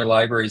people in your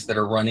libraries that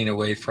are running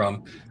away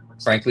from,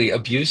 frankly,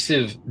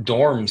 abusive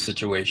dorm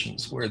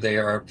situations where they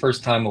are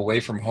first time away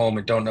from home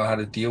and don't know how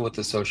to deal with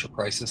the social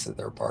crisis that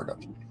they're a part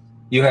of.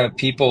 You have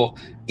people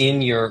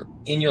in your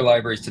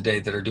libraries today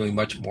that are doing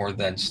much more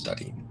than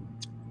studying.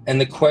 And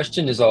the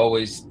question is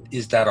always,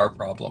 is that our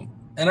problem?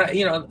 And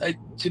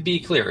to be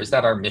clear, is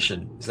that our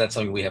mission? Is that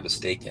something we have a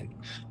stake in?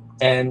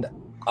 And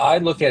I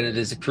look at it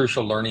as a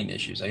crucial learning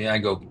issues. I mean, I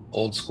go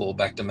old school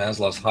back to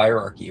Maslow's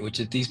hierarchy, which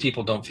is these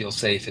people don't feel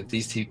safe, if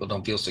these people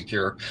don't feel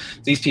secure,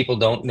 these people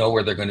don't know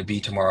where they're going to be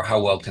tomorrow, how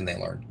well can they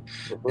learn?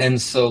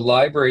 And so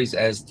libraries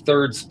as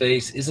third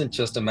space isn't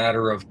just a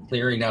matter of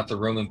clearing out the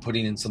room and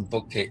putting in some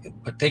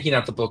taking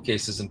out the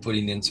bookcases and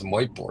putting in some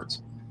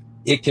whiteboards.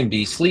 It can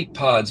be sleep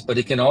pods, but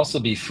it can also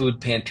be food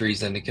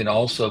pantries, and it can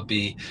also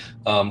be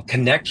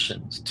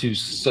connections to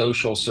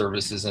social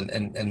services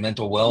and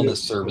mental wellness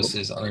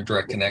services on a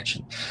direct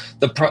connection.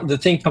 The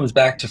thing comes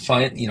back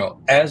to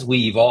as we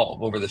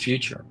evolve over the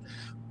future,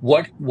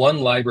 what one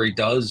library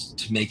does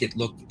to make it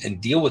look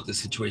and deal with the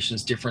situation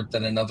is different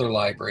than another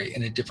library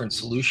and a different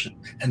solution,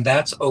 and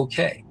that's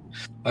okay.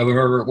 I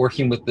remember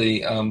working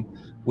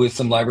with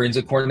some librarians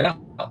at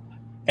Cornell,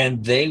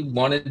 and they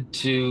wanted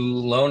to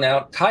loan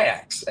out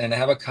kayaks and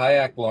have a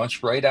kayak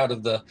launch right out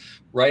of the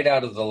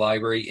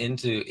library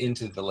into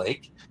the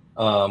lake,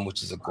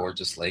 which is a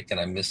gorgeous lake, and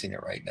I'm missing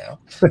it right now.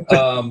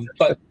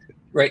 But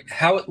right,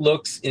 how it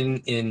looks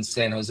in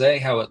San Jose,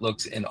 how it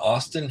looks in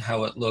Austin,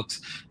 how it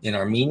looks in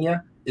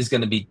Armenia is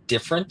going to be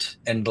different,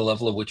 and the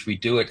level at which we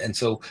do it. And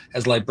so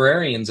as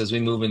librarians, as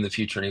we move in the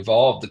future and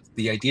evolve,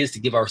 the idea is to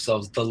give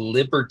ourselves the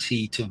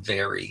liberty to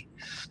vary,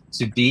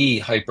 to be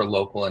hyper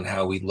local in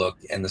how we look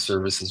and the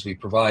services we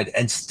provide,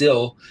 and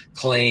still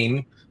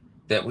claim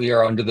that we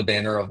are under the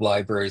banner of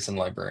libraries and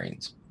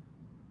librarians.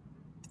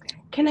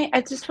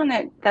 I just want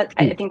to,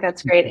 I think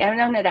that's great. And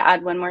I wanted to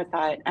add one more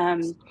thought.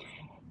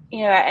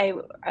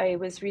 I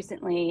was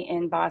recently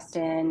in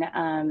Boston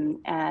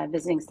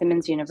visiting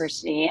Simmons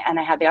University, and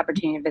I had the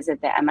opportunity to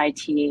visit the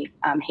MIT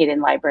Hayden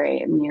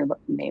Library,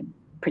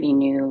 pretty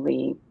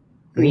newly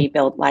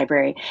rebuilt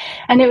library.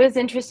 And it was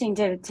interesting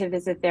to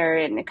visit there,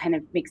 and it kind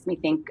of makes me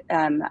think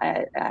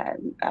a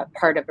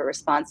part of a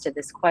response to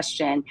this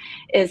question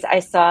is I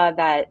saw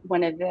that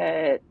one of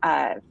the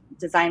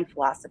design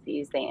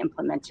philosophies they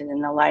implemented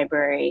in the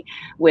library,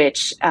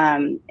 which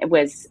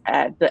was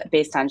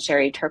based on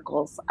Sherry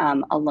Turkle's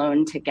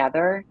Alone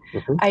Together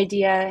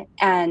idea,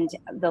 and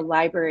the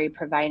library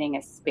providing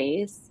a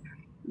space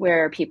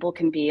where people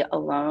can be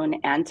alone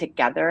and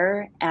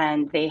together.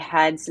 And they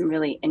had some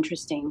really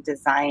interesting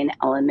design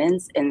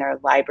elements in their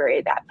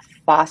library that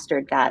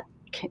fostered that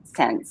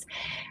sense,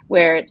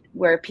 where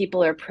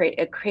people are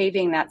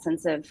craving that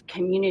sense of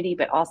community,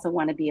 but also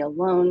want to be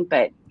alone.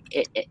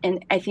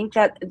 And I think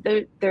that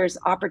there's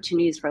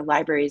opportunities for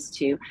libraries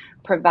to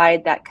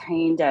provide that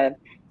kind of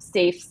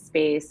safe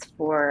space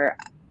for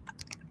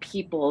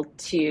people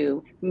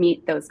to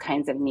meet those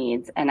kinds of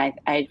needs. And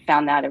I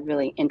found that a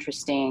really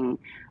interesting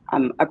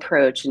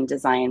approach and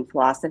design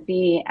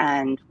philosophy,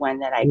 and one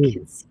that I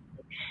could see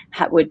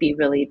would be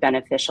really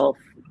beneficial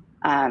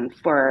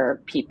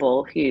for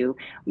people who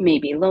may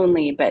be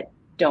lonely but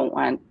don't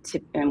want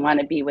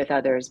to be with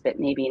others, but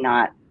maybe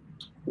not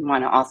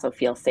want to also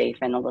feel safe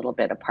and a little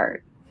bit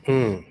apart.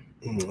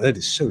 That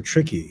is so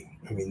tricky.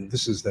 I mean,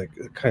 this is that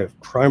kind of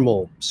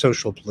primal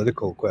social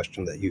political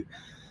question that you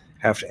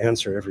have to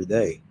answer every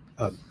day.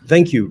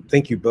 Thank you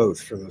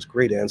both for those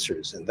great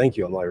answers, and thank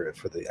you, Elmira,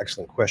 for the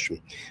excellent question.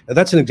 Now,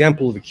 that's an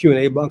example of a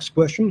Q&A box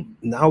question.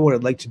 Now what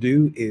I'd like to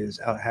do is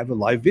have a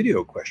live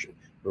video question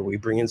where we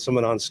bring in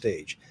someone on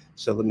stage.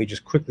 So let me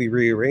just quickly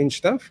rearrange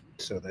stuff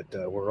so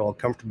that we're all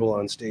comfortable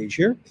on stage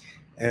here,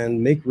 and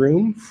make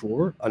room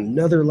for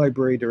another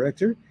library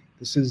director.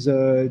 This is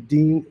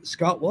Dean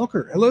Scott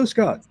Walker. Hello,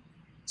 Scott.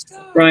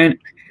 Brian,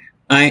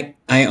 I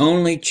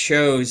only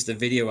chose the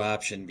video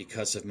option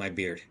because of my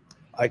beard.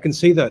 I can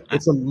see that.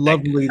 It's a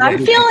lovely.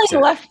 I'm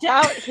feeling left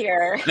out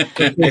here. I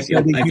feel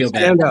bad. You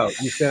stand out.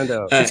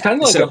 It's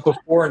kind of like a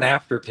before and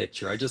after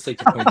picture. I just like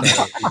to point that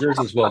out. Yours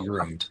is well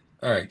groomed.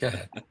 All right, go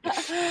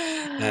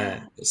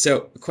ahead.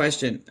 So,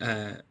 question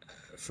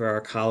for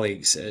our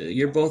colleagues.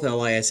 You're both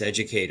LIS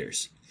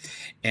educators.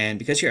 And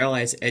because you're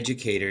LIS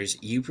educators,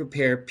 you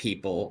prepare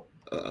people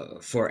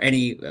for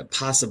any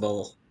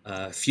possible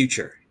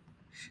future.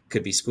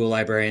 Could be school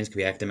librarians, could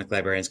be academic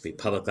librarians, could be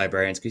public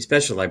librarians, could be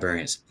special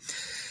librarians.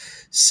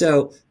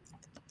 So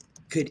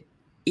could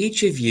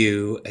each of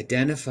you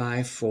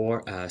identify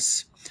for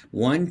us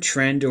one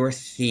trend or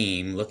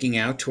theme looking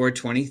out toward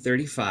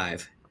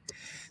 2035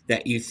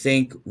 that you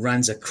think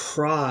runs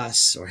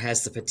across or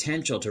has the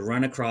potential to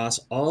run across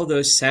all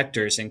those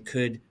sectors and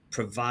could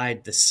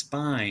provide the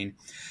spine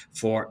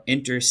for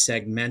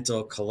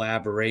intersegmental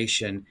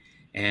collaboration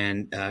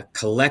and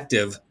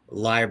collective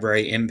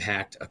library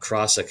impact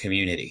across a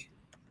community?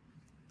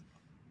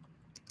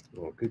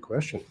 Well, good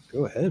question.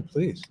 Go ahead,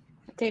 please.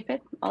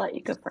 David, I'll let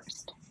you go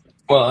first.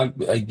 Well,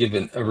 I give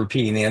a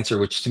repeating answer,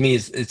 which to me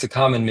is it's a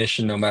common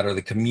mission, no matter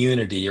the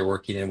community you're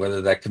working in,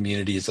 whether that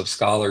community is of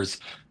scholars,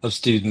 of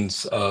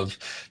students, of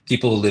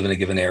people who live in a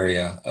given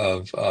area,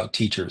 of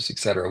teachers, et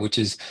cetera, which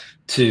is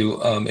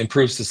to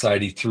improve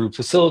society through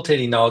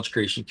facilitating knowledge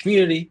creation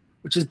community,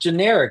 which is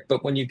generic.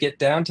 But when you get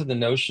down to the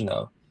notion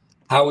of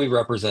how we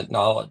represent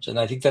knowledge. And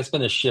I think that's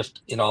been a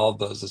shift in all of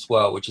those as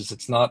well, which is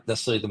it's not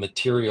necessarily the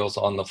materials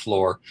on the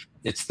floor,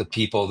 it's the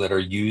people that are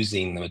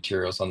using the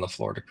materials on the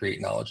floor to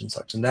create knowledge and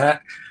such. And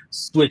that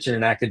switch in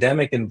an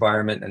academic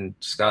environment, and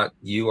Scott,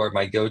 you are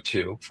my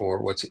go-to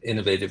for what's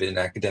innovative in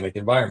academic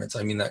environments.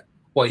 I mean that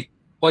quite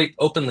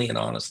openly and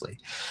honestly.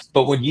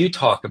 But when you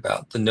talk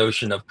about the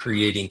notion of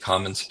creating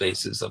common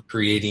spaces, of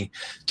creating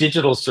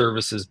digital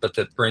services, but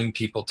that bring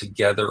people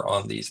together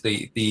on these,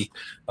 the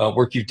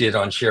work you did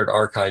on shared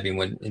archiving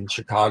when in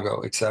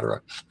Chicago, et cetera.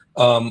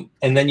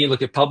 And then you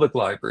look at public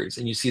libraries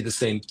and you see the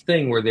same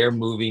thing where they're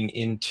moving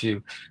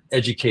into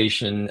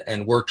education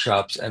and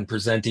workshops and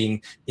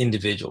presenting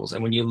individuals.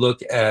 And when you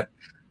look at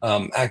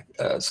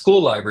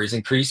school libraries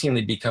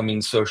increasingly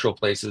becoming social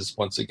places,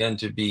 once again,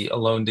 to be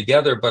alone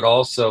together, but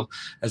also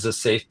as a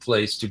safe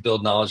place to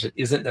build knowledge that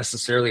isn't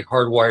necessarily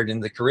hardwired in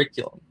the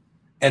curriculum.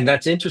 And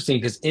that's interesting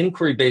because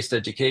inquiry-based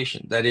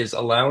education, that is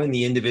allowing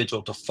the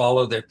individual to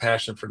follow their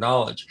passion for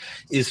knowledge,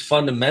 is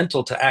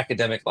fundamental to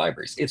academic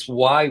libraries. It's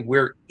why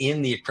we're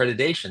in the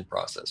accreditation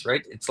process,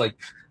 right? It's like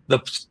the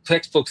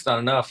textbook's not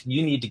enough.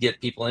 You need to get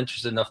people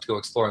interested enough to go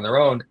explore on their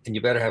own, and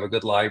you better have a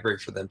good library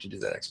for them to do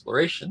that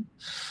exploration.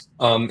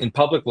 In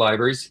public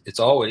libraries, it's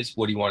always,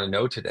 what do you want to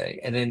know today?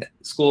 And in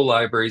school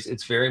libraries,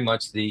 it's very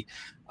much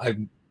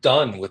I'm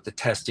done with the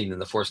testing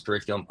and the forced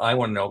curriculum. I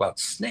want to know about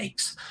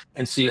snakes.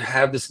 And so you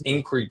have this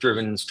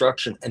inquiry-driven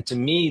instruction. And to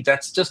me,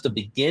 that's just the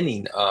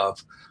beginning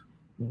of,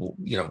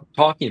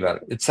 talking about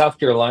it. In South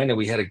Carolina,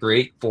 we had a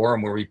great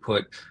forum where we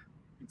put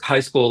high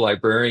school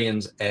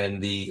librarians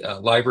and the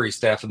library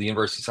staff of the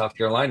University of South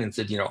Carolina and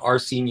said, our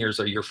seniors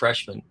are your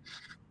freshmen.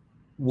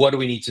 What do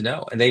we need to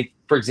know? And they,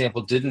 for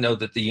example, didn't know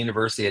that the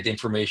university had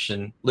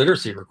information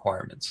literacy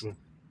requirements.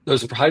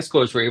 Those high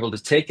schoolers were able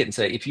to take it and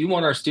say, if you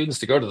want our students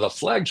to go to the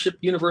flagship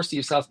University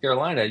of South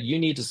Carolina, you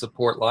need to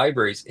support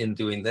libraries in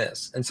doing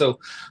this. And so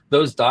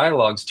those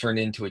dialogues turn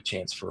into a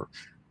chance for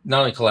not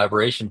only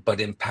collaboration, but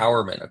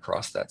empowerment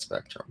across that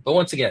spectrum. But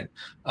once again,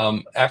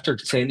 after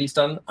Sandy's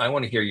done, I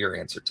want to hear your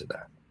answer to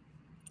that.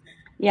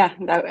 Yeah,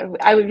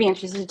 I would be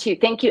interested too.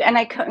 Thank you. And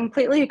I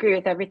completely agree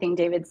with everything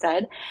David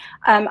said.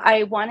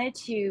 I wanted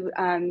to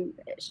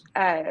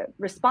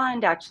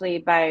respond actually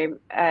by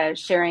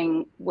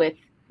sharing with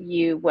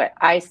you what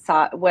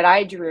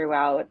I drew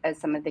out as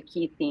some of the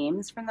key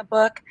themes from the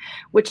book,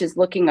 which is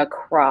looking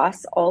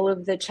across all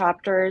of the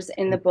chapters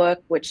in the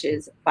book, which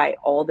is by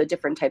all the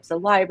different types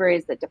of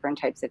libraries, the different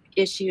types of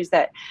issues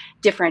that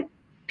different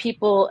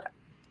people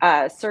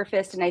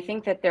surfaced. And I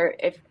think that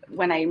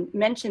when I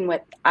mention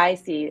what I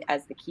see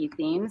as the key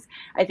themes,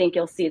 I think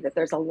you'll see that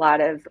there's a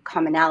lot of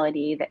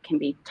commonality that can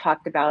be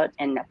talked about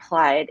and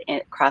applied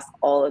across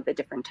all of the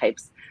different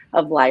types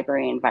of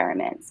library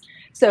environments.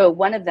 So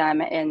one of them,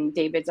 and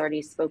David's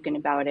already spoken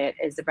about it,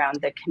 is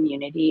around the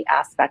community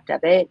aspect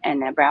of it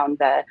and around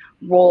the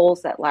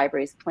roles that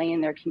libraries play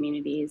in their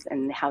communities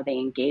and how they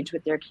engage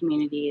with their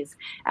communities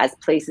as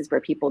places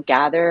where people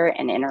gather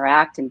and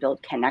interact and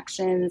build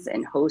connections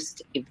and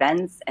host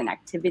events and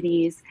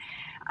activities.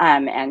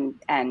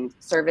 And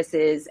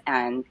services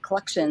and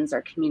collections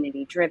are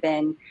community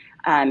driven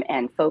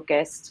and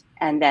focused.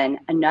 And then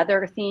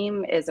another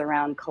theme is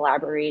around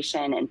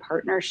collaboration and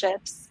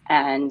partnerships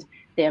and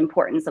the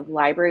importance of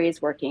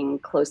libraries working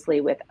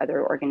closely with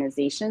other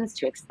organizations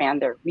to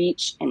expand their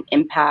reach and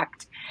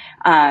impact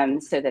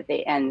so that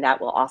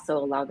that will also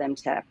allow them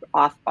to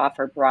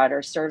offer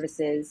broader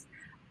services.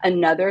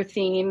 Another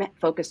theme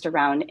focused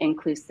around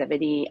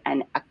inclusivity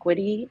and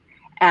equity.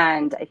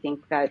 And I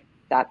think that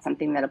that's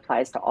something that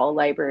applies to all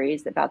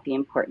libraries, about the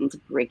importance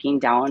of breaking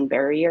down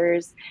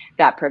barriers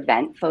that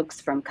prevent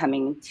folks from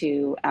coming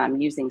to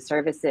using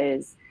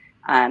services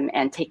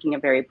and taking a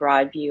very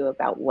broad view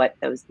about what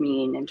those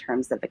mean in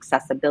terms of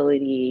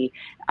accessibility,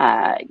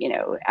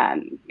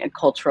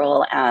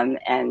 cultural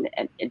and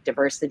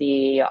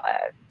diversity,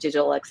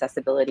 digital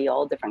accessibility,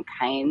 all different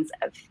kinds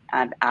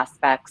of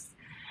aspects,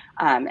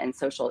 and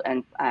social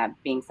and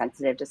being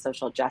sensitive to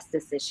social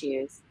justice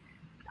issues.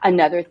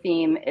 Another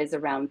theme is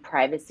around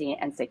privacy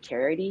and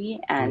security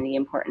and the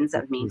importance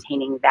of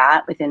maintaining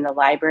that within the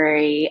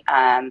library,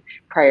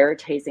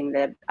 prioritizing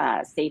the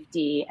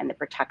safety and the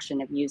protection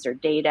of user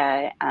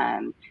data,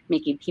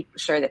 making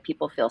sure that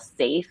people feel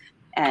safe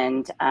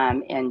and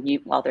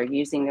while they're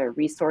using their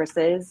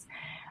resources.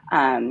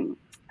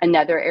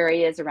 Another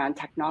area is around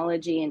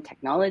technology and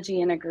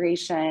technology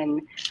integration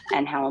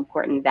and how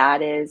important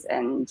that is.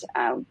 And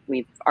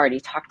we've already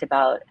talked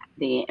about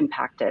the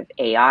impact of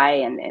AI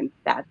and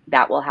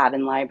that will have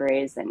in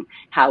libraries and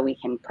how we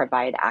can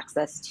provide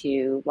access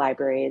to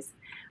libraries.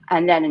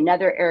 And then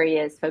another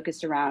area is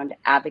focused around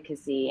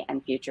advocacy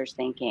and futures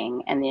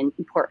thinking and the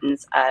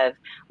importance of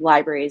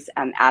libraries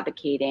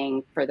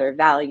advocating for their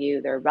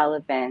value, their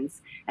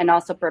relevance, and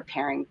also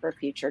preparing for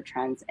future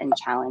trends and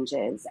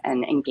challenges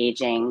and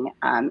engaging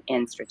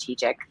in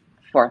strategic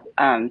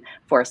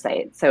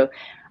foresight. So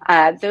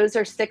those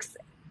are 6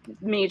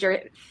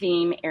 major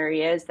theme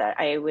areas that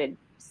I would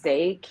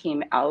say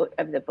came out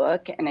of the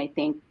book, and I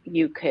think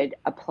you could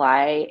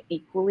apply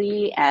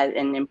equally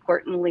and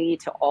importantly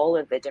to all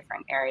of the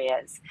different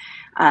areas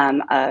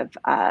of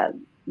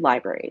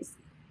libraries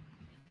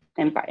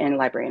and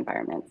library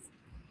environments.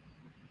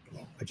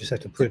 I just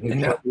have to put it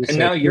in. And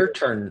now your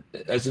turn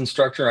as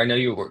instructor. I know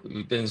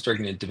you've been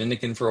instructing in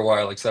Dominican for a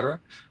while, etc.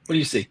 What do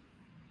you see?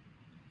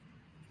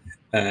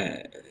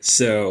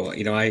 So,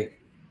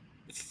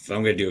 if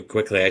I'm going to do it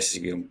quickly, I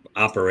should be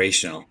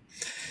operational.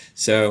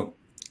 So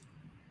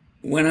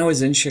when I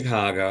was in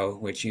Chicago,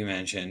 which you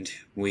mentioned,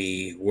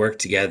 we worked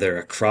together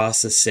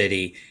across the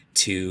city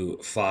to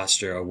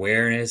foster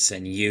awareness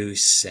and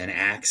use and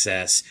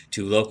access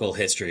to local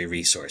history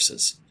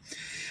resources.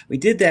 We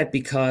did that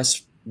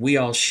because we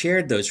all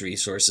shared those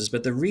resources,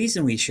 but the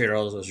reason we shared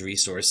all those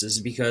resources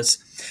is because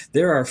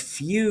there are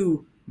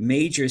few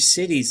major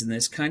cities in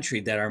this country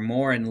that are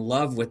more in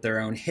love with their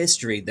own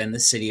history than the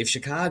city of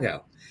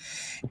Chicago.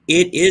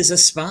 It is a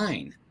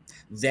spine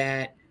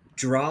that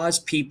draws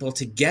people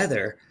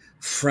together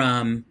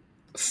from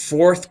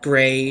fourth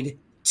grade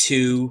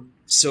to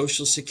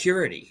Social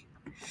Security.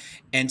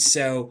 And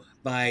so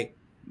by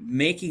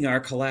making our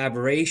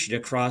collaboration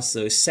across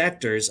those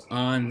sectors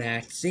on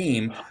that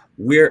theme,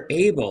 we're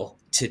able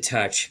to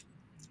touch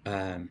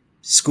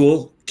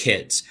school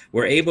kids.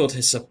 We're able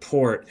to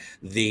support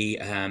the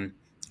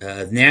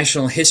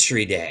National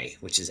History Day,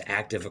 which is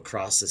active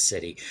across the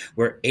city.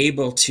 We're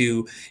able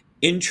to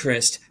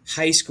interest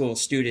high school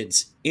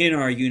students in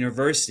our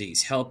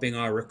universities, helping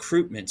our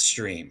recruitment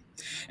stream.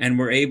 And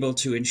we're able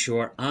to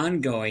ensure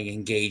ongoing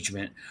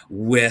engagement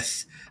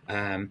with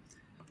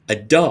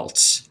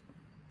adults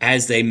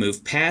as they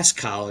move past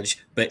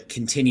college, but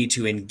continue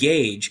to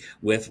engage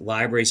with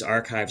libraries,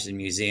 archives, and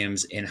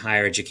museums in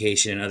higher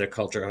education and other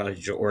cultural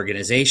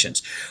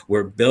organizations.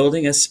 We're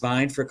building a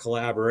spine for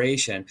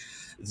collaboration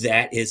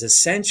that is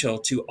essential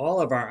to all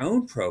of our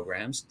own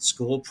programs,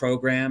 school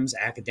programs,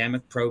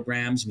 academic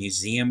programs,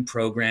 museum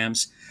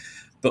programs,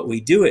 but we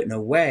do it in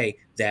a way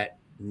that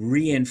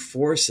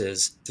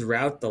reinforces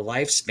throughout the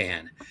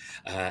lifespan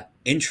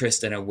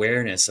interest and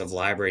awareness of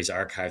libraries,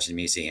 archives, and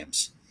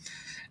museums.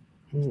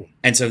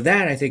 And so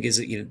that, I think, is,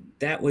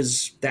 that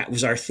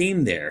was our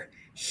theme there.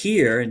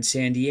 Here in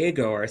San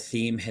Diego, our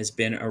theme has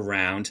been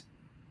around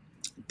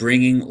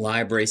bringing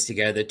libraries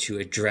together to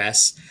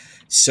address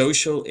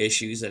social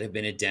issues that have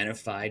been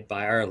identified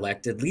by our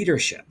elected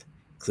leadership,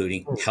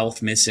 including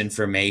health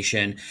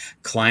misinformation,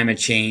 climate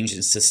change,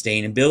 and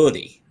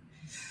sustainability.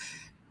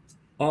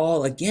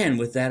 All, again,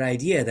 with that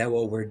idea that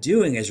what we're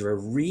doing is we're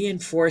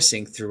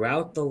reinforcing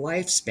throughout the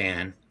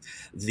lifespan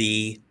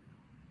the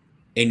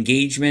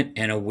engagement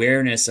and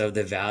awareness of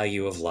the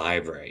value of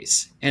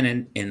libraries.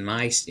 And in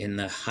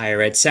the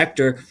higher ed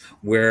sector,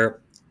 we're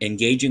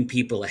engaging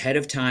people ahead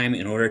of time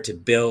in order to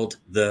build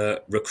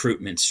the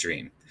recruitment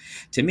stream.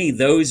 To me,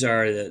 those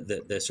are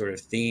the sort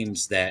of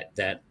themes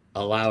that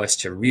allow us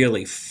to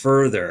really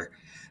further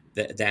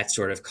that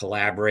sort of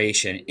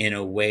collaboration in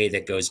a way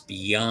that goes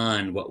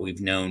beyond what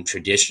we've known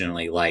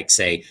traditionally, like,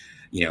 say,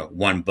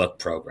 one book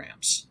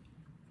programs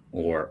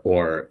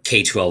or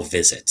K-12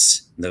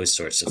 visits, those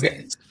sorts of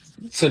things.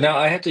 So now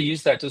I have to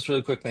use that just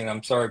really quickly, and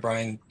I'm sorry,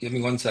 Brian, give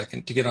me 1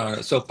 second to get on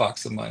a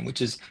soapbox of mine, which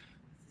is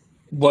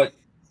what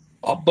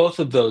both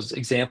of those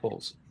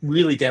examples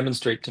really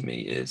demonstrate to me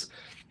is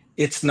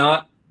it's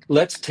not,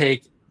 let's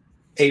take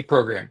a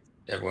program,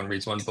 everyone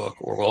reads one book,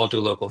 or we'll all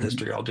do local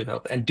history, I'll do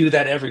health, and do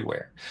that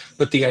everywhere.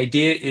 But the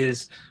idea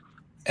is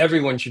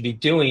everyone should be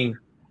doing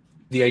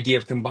the idea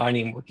of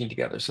combining and working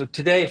together. So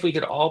today, if we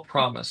could all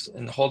promise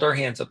and hold our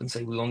hands up and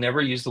say, we will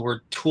never use the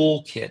word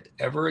toolkit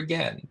ever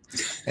again,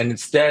 and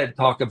instead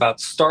talk about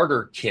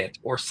starter kit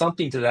or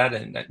something to that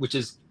end, which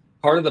is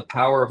part of the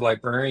power of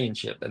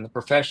librarianship and the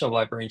profession of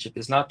librarianship,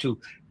 is not to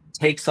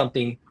take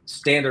something,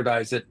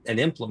 standardize it, and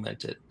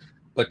implement it,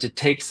 but to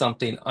take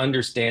something,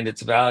 understand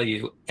its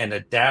value, and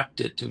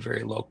adapt it to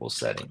very local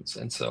settings.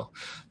 And so,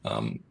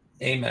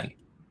 amen.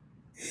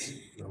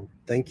 Well,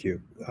 thank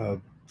you.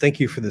 Thank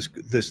you for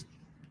this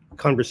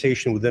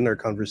conversation within our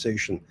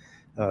conversation.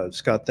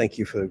 Scott, thank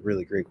you for a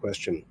really great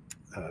question.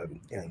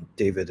 And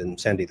David and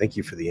Sandy, thank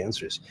you for the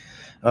answers.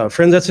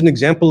 Friends, that's an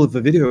example of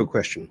a video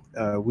question.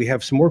 We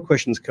have some more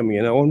questions coming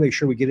in. I want to make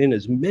sure we get in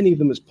as many of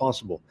them as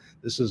possible.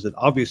 This is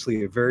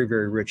obviously a very,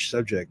 very rich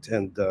subject,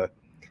 and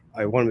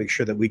I want to make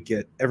sure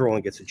that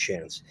everyone gets a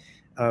chance.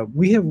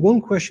 We have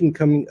one question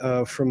coming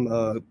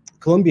from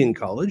Columbian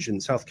College in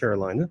South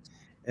Carolina,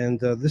 and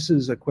this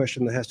is a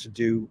question that has to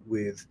do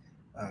with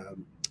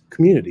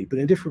community, but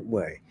in a different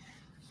way.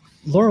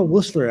 Laura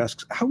Whistler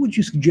asks, how would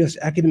you suggest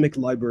academic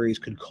libraries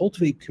could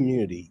cultivate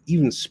community,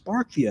 even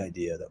spark the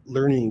idea that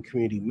learning in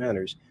community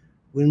matters,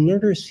 when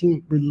learners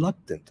seem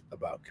reluctant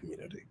about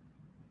community?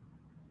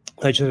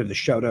 I just have to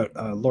shout out,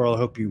 Laura, I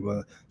hope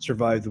you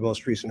survived the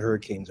most recent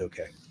hurricanes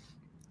okay.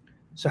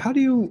 So how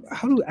do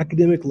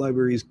academic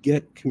libraries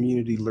get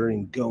community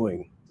learning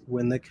going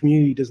when the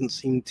community doesn't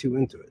seem too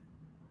into it?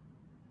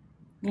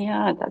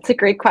 Yeah, that's a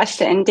great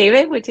question.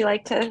 David, would you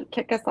like to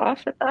kick us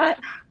off with that?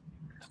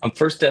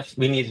 First,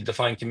 we need to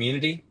define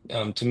community.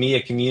 To me,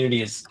 a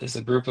community is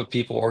a group of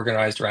people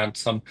organized around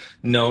some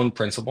known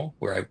principle,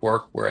 where I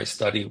work, where I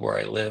study, where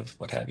I live,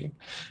 what have you,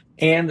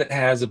 and that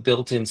has a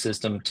built-in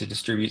system to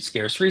distribute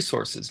scarce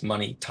resources,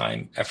 money,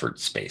 time, effort,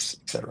 space,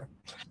 etc.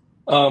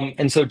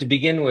 And so to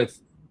begin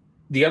with,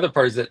 the other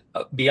part is that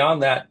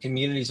beyond that,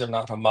 communities are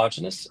not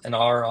homogenous and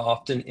are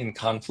often in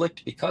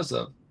conflict because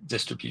of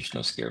distribution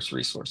of scarce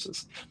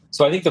resources.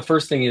 So I think the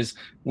first thing is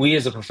we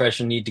as a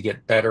profession need to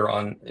get better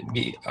on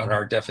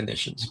our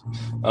definitions.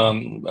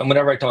 And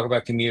whenever I talk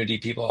about community,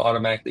 people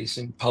automatically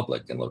assume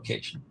public and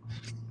location.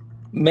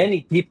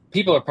 Many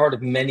people are part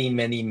of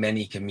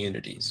many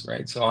communities,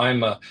 right? So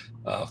I'm a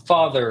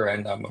father,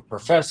 and I'm a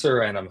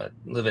professor, and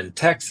live in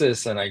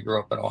Texas, and I grew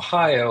up in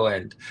Ohio,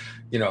 and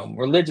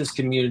religious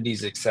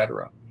communities,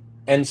 etc.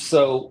 And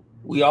so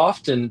we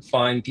often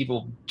find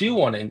people do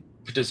want to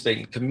participate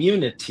in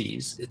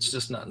communities. It's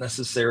just not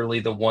necessarily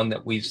the one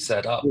that we've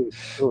set up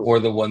or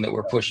the one that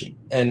we're pushing.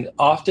 And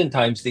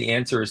oftentimes the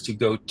answer is to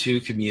go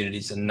to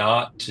communities and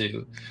not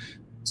to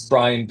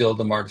try and build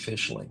them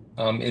artificially.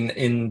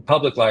 In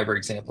public library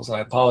examples, and I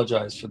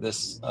apologize for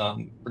this,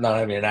 for not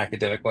having an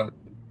academic one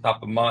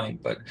top of mind,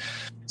 but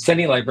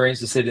sending librarians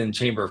to sit in the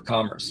Chamber of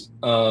Commerce.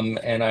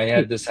 And I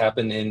had this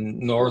happen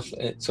in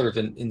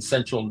in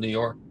central New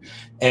York.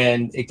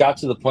 And it got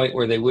to the point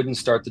where they wouldn't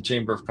start the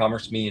Chamber of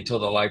Commerce meeting until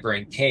the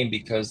librarian came,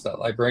 because that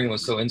librarian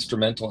was so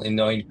instrumental in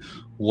knowing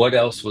what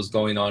else was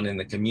going on in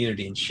the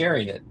community and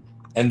sharing it.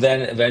 And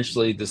then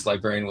eventually this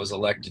librarian was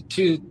elected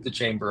to the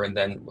chamber, and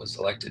then was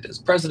elected as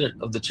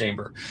president of the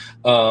chamber,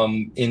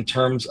 in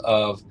terms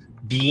of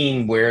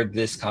being where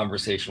this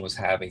conversation was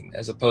having,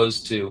 as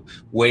opposed to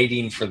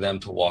waiting for them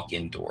to walk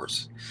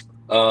indoors.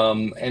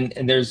 And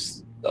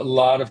there's a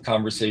lot of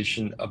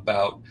conversation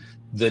about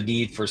the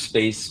need for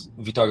space.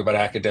 If you talk about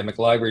academic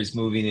libraries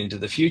moving into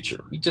the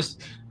future, we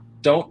just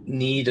don't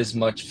need as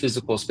much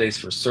physical space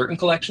for certain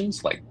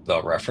collections, like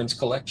the reference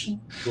collection.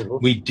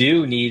 We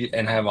do need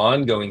and have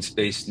ongoing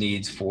space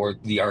needs for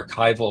the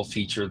archival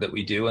feature that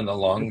we do and the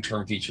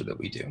long-term feature that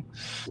we do.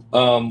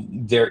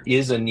 There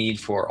is a need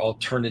for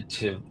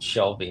alternative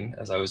shelving,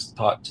 as I was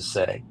taught to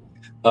say,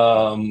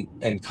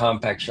 and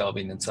compact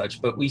shelving and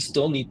such, but we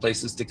still need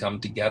places to come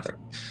together.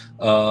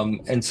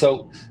 And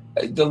so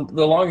the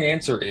long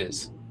answer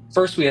is,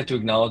 first, we have to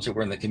acknowledge that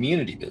we're in the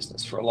community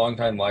business. For a long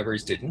time,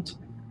 libraries didn't.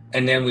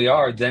 And then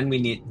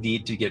we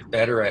need to get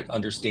better at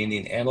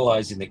understanding,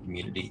 analyzing the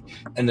community.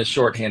 And the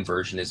shorthand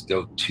version is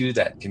go to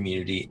that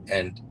community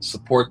and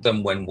support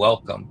them when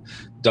welcome.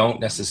 Don't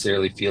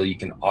necessarily feel you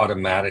can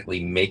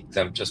automatically make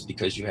them just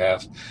because you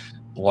have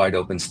wide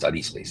open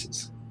study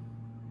spaces.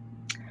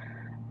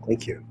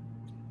 Thank you.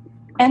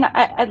 And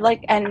I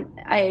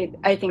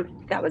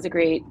think that was a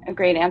great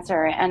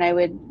answer. And I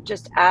would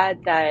just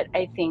add that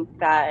I think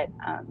that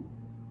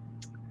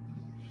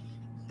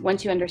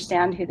once you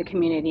understand who the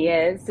community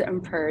is,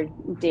 and per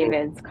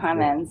David's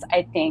comments,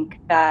 I think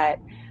that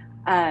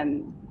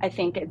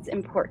it's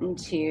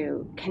important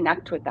to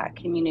connect with that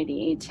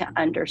community to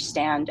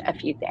understand a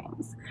few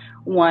things.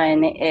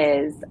 One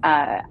is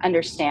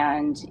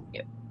understand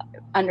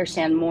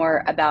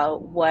more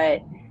about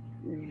what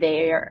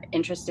they're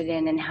interested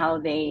in and how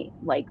they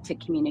like to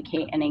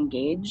communicate and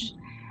engage.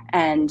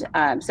 And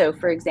so,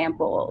 for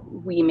example,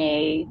 we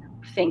may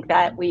think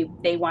that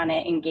they want to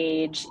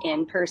engage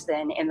in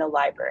person in the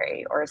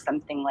library or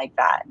something like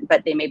that,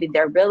 but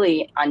they're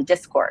really on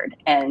Discord,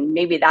 and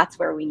maybe that's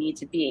where we need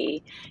to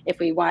be if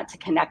we want to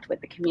connect with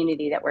the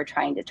community that we're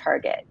trying to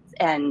target,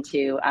 and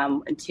to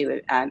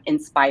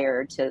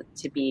inspire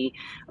to be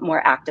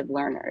more active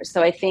learners.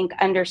 So I think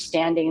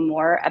understanding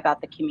more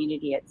about the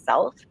community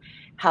itself,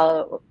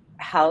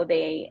 how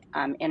they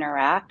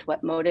interact,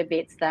 what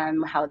motivates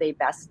them, how they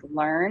best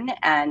learn,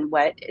 and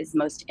what is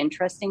most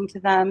interesting to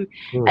them.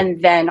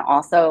 And then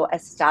also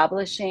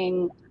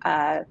establishing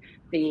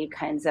the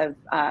kinds of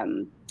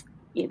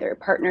either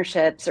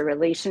partnerships or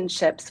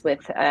relationships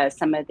with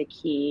some of the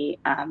key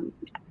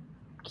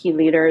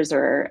leaders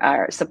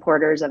or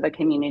supporters of a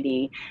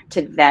community,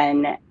 to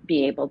then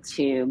be able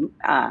to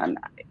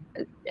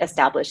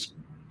establish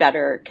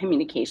better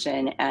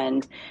communication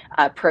and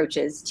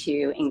approaches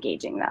to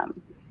engaging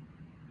them.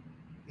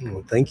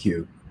 Well, thank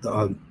you.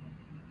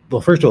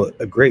 Well, first of all,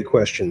 a great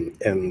question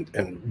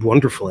and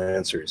wonderful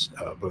answers,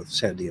 both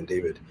Sandy and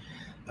David.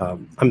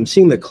 I'm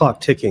seeing the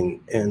clock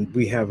ticking, and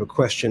we have a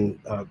question.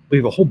 We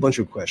have a whole bunch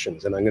of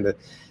questions, and I'm going to,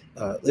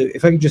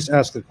 if I could just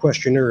ask the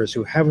questioners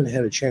who haven't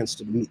had a chance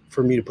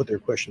for me to put their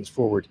questions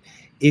forward,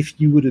 if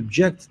you would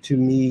object to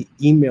me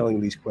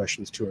emailing these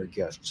questions to our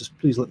guests, just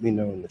please let me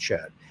know in the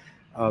chat.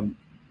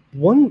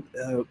 One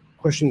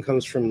question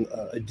comes from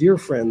a dear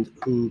friend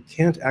who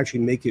can't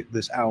actually make it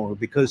this hour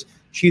because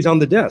she's on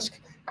the desk.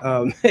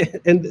 And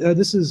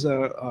this is,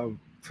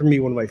 for me,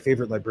 one of my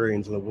favorite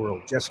librarians in the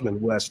world, Jessamine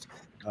West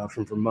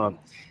from Vermont.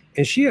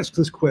 And she asks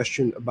this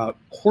question about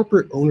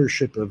corporate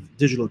ownership of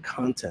digital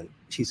content.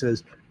 She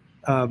says,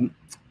 I'm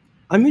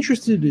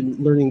interested in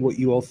learning what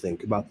you all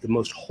think about the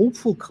most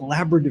hopeful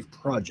collaborative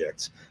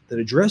projects that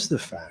address the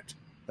fact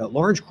that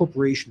large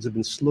corporations have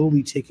been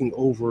slowly taking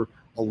over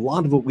a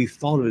lot of what we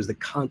thought of as the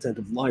content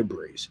of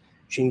libraries,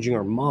 changing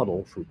our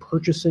model from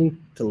purchasing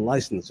to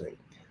licensing.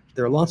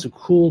 There are lots of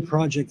cool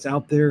projects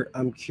out there.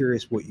 I'm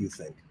curious what you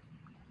think.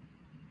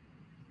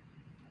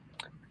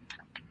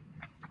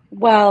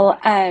 Well,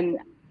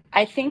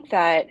 I think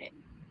that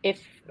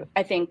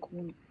I think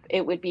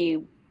it would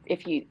be,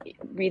 if you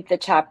read the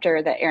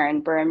chapter that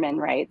Erin Berman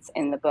writes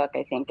in the book,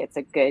 I think it's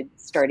a good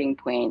starting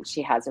point.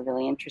 She has a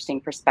really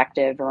interesting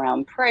perspective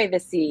around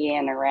privacy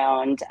and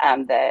around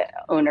the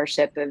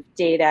ownership of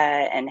data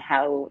and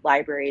how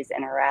libraries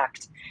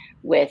interact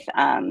with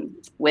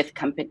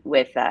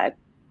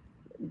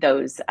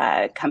those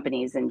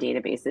companies and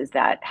databases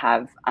that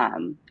have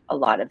a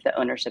lot of the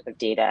ownership of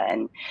data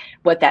and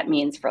what that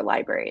means for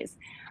libraries.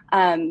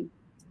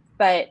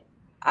 But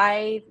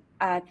I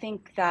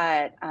think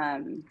that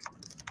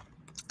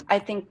I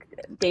think,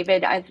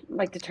 David, I'd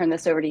like to turn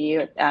this over to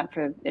you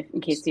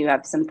in case you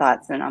have some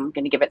thoughts, and I'm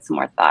going to give it some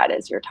more thought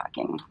as you're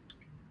talking.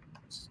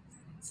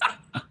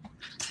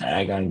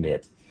 I gotta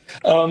admit,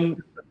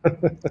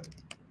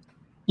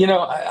 you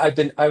know, I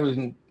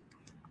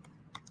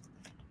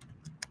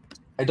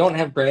don't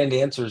have grand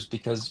answers,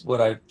 because what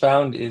I've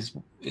found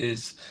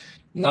is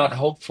not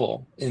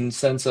hopeful, in the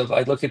sense of,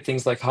 I look at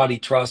things like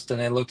HathiTrust,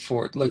 and I look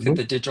at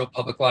the Digital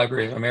Public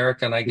Library of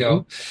America, and I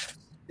go,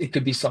 it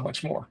could be so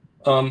much more.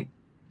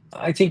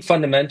 I think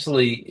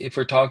fundamentally, if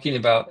we're talking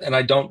about, and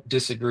I don't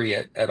disagree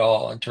at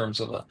all in terms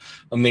of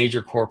a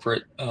major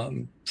corporate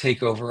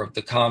takeover of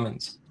the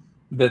commons,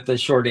 that the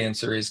short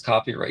answer is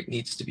copyright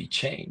needs to be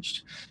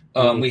changed.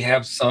 We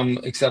have some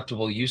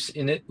acceptable use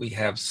in it. We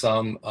have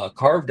some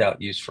carved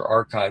out use for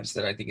archives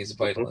that I think is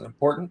vital and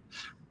important.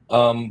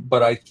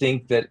 But I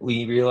think that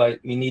we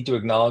need to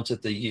acknowledge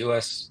that the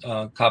U.S.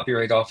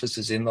 Copyright Office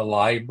is in the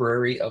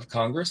Library of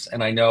Congress.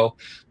 And I know,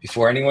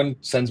 before anyone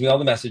sends me all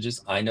the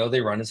messages, I know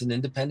they run as an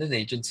independent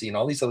agency and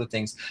all these other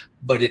things,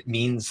 but it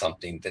means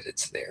something that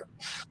it's there.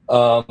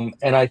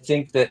 And I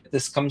think that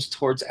this comes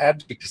towards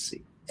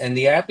advocacy. And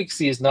the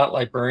advocacy is not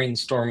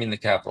librarians storming the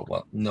Capitol.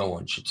 Well, no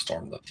one should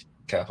storm the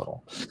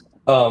Capitol.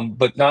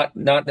 But not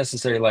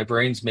necessarily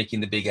librarians making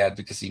the big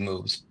advocacy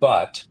moves,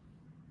 but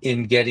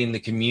in getting the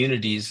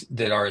communities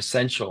that are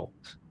essential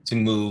to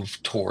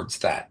move towards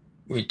that.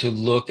 To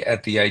look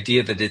at the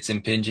idea that it's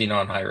impinging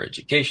on higher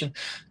education.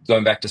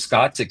 Going back to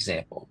Scott's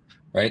example,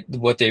 right?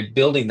 What they're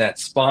building, that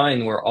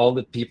spine where all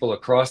the people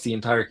across the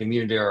entire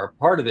community are a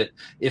part of it.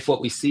 If what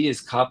we see is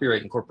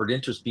copyright and corporate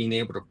interest being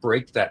able to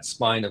break that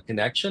spine of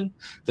connection,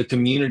 the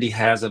community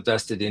has a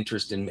vested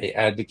interest in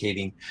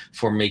advocating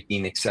for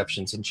making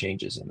exceptions and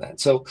changes in that.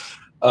 So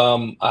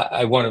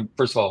I want to,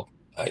 first of all,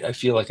 I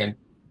feel like I'm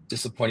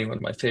disappointing one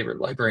of my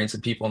favorite librarians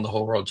and people in the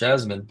whole world,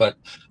 Jasmine. But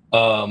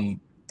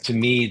to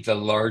me, the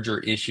larger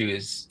issue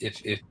is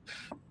if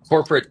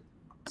corporate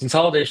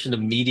consolidation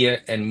of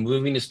media and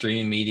moving to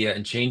streaming media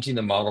and changing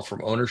the model from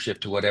ownership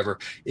to whatever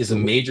is a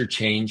major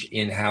change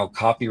in how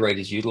copyright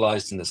is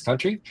utilized in this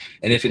country.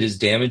 And if it is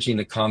damaging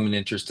the common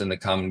interest and the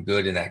common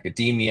good in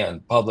academia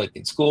and public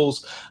and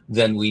schools,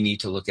 then we need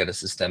to look at a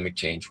systemic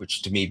change,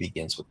 which to me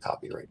begins with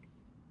copyright.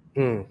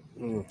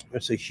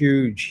 That's a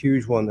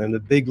huge one, and a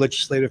big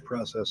legislative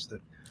process that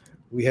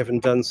we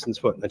haven't done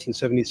since what,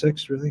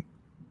 1976, really?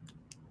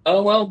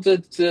 Oh, well,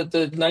 the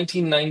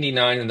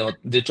 1999 and the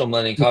digital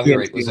millennium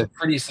copyright was a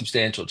pretty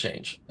substantial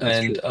change.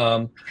 That's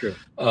true.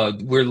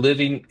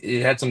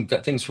 It had some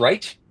things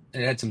right,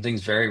 and it had some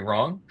things very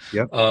wrong.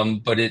 Yep.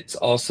 But it's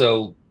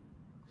also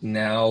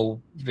now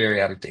very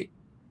out of date.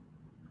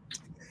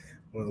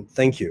 Well,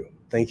 thank you.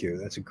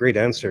 That's a great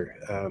answer.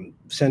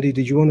 Sandy,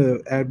 did you want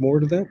to add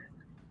more to that?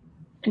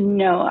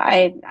 No,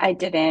 I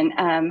didn't.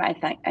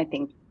 I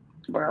think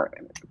we're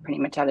pretty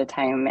much out of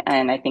time,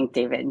 and I think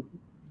David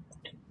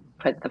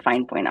put the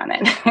fine point on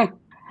it.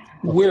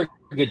 We're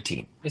a good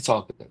team. It's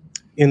all good.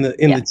 In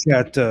the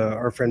chat,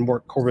 our friend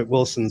Mark Corbett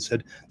Wilson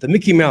said the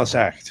Mickey Mouse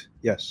Act,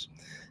 yes,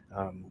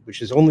 which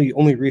has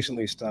only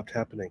recently stopped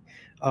happening.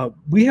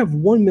 We have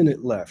 1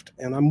 minute left,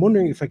 and I'm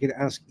wondering if I could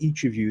ask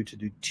each of you to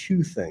do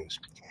two things,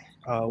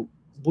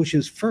 which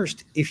is,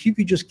 first, if you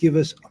could just give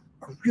us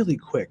a really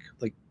quick,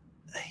 like,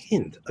 a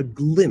hint, a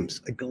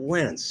glimpse, a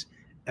glance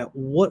at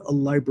what a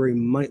library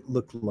might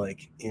look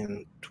like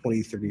in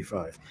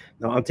 2035.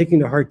 Now, I'm taking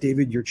to heart,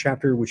 David, your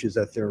chapter, which is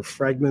that there are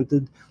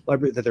fragmented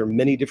libraries, that there are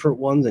many different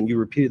ones, and you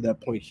repeated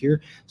that point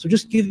here. So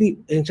just give me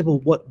an example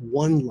of what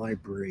one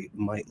library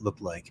might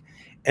look like.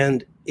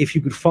 And if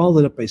you could follow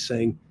it up by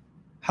saying,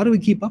 how do we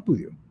keep up with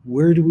you?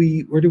 Where do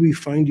we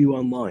find you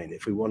online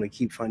if we want to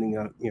keep finding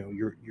out,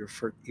 your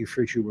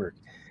future work?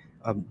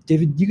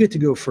 David, you get to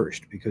go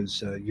first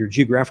because you're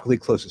geographically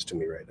closest to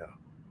me right now.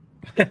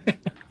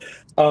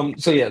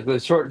 So yeah, the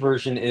short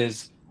version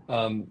is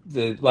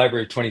the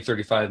Library of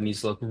 2035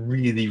 needs to look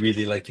really,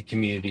 really like the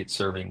community it's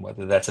serving,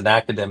 whether that's an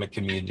academic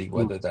community,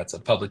 whether that's a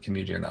public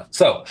community or not.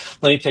 So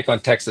let me pick on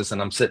Texas, and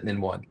I'm sitting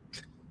in one.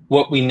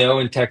 What we know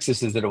in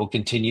Texas is that it will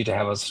continue to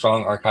have a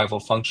strong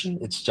archival function.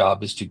 Its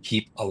job is to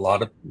keep a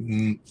lot of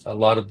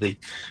the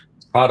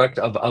product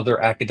of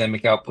other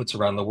academic outputs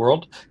around the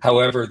world.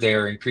 However,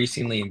 they're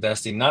increasingly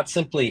investing not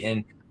simply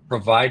in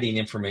providing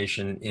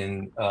information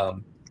in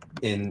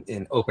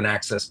open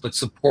access, but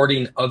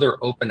supporting other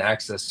open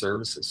access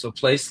services. So a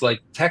place like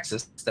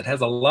Texas that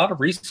has a lot of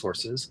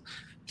resources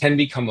can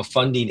become a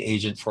funding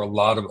agent for a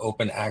lot of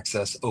open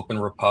access, open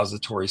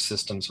repository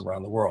systems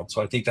around the world.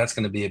 So I think that's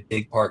going to be a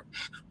big part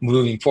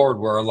moving forward,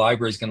 where our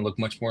library is going to look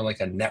much more like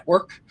a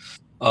network,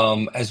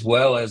 as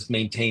well as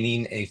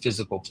maintaining a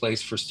physical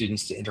place for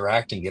students to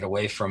interact and get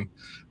away from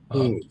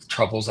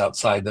troubles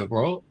outside the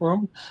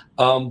room.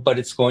 But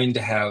it's going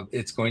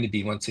to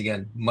be, once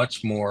again,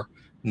 much more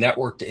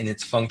networked in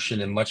its function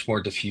and much more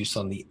diffuse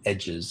on the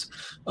edges.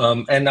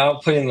 And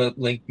I'll put in the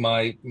link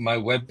my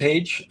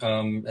webpage,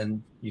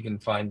 and you can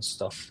find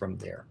stuff from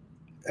there.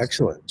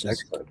 Excellent,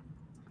 excellent.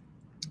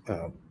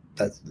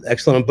 That's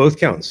excellent on both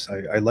counts.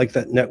 I like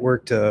that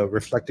networked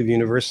reflective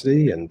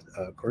university, and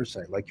of course,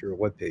 I like your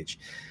webpage.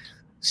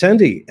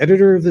 Sandy,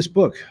 editor of this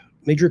book,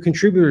 major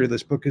contributor to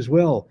this book as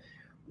well.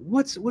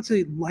 What's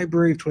a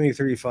Library of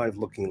 2035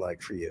 looking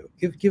like for you?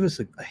 Give us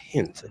a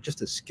hint,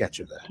 just a sketch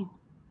of that.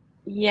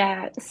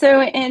 Yeah.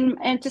 So,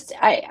 and just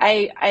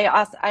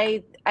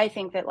I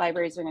think that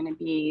libraries are going to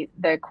be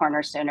the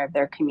cornerstone of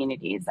their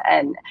communities,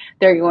 and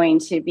they're going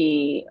to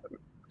be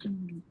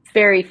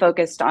very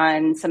focused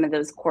on some of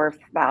those core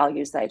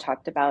values that I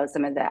talked about,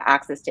 some of the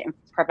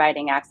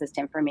providing access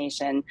to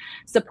information,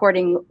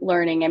 supporting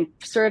learning, and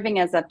serving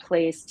as a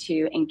place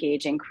to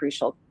engage in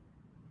crucial.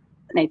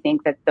 And I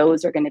think that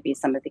those are going to be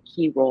some of the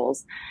key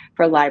roles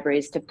for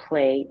libraries to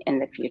play in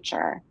the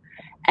future.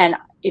 And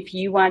if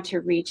you want to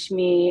reach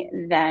me,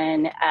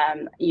 then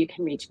you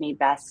can reach me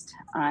best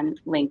on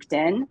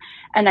LinkedIn.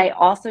 And I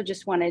also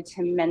just wanted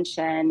to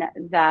mention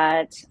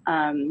that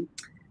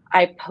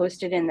I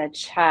posted in the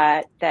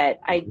chat that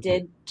I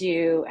did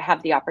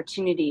have the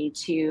opportunity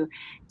to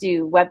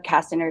do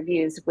webcast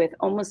interviews with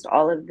almost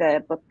all of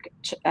the book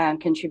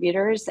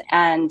contributors,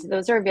 and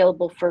those are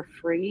available for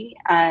free,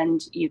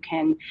 and you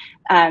can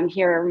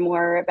hear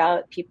more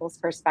about people's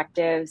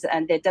perspectives,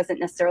 and it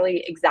doesn't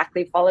necessarily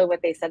exactly follow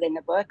what they said in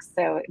the book,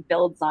 so it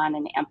builds on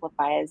and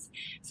amplifies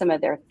some of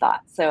their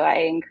thoughts. So I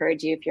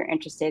encourage you, if you're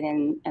interested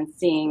in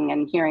seeing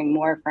and hearing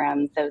more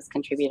from those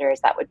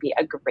contributors, that would be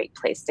a great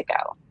place to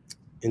go.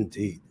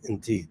 Indeed,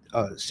 indeed.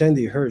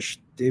 Sandy, Hirsh,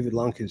 David,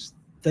 Lankes,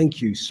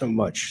 thank you so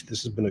much.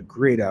 This has been a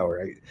great hour.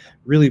 I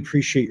really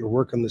appreciate your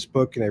work on this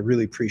book, and I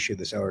really appreciate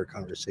this hour of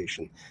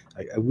conversation.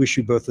 I wish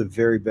you both the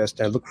very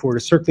best. I look forward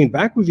to circling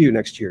back with you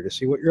next year to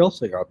see what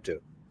else you're up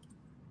to.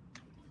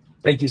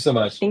 Thank you so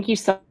much. Thank you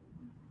so much.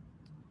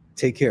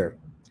 Take care.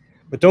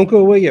 But don't go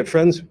away yet,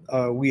 friends.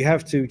 We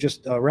have to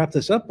just wrap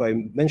this up by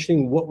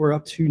mentioning what we're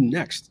up to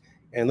next.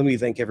 And let me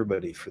thank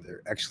everybody for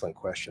their excellent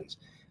questions.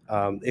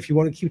 If you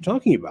want to keep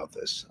talking about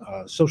this,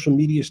 social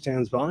media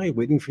stands by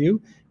waiting for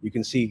you. You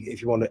can see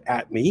if you want to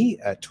 @ me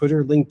at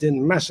Twitter,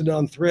 LinkedIn,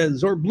 Mastodon,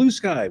 Threads, or Blue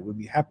Sky. We'd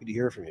be happy to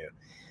hear from you.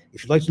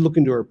 If you'd like to look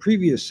into our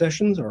previous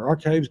sessions, our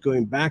archives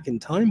going back in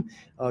time,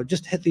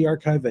 just hit the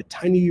archive at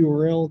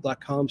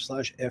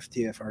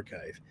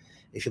tinyurl.com/ftfarchive.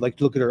 If you'd like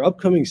to look at our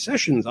upcoming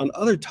sessions on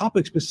other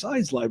topics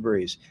besides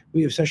libraries,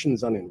 we have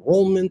sessions on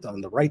enrollment,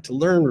 on the right to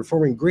learn,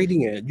 reforming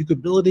grading, and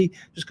educability.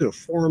 Just go to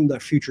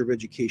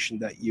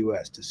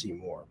forum.futureoferducation.us to see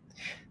more.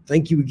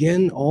 Thank you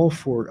again all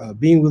for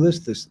being with us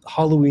this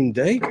Halloween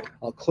day.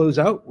 I'll close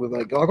out with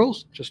my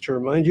goggles just to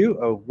remind you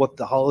of what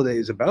the holiday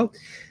is about.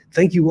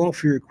 Thank you all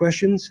for your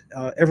questions.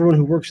 Everyone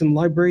who works in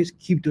libraries,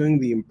 keep doing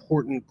the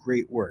important,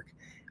 great work.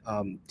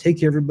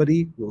 Take care,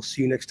 everybody. We'll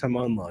see you next time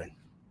online.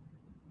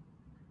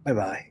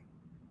 Bye-bye.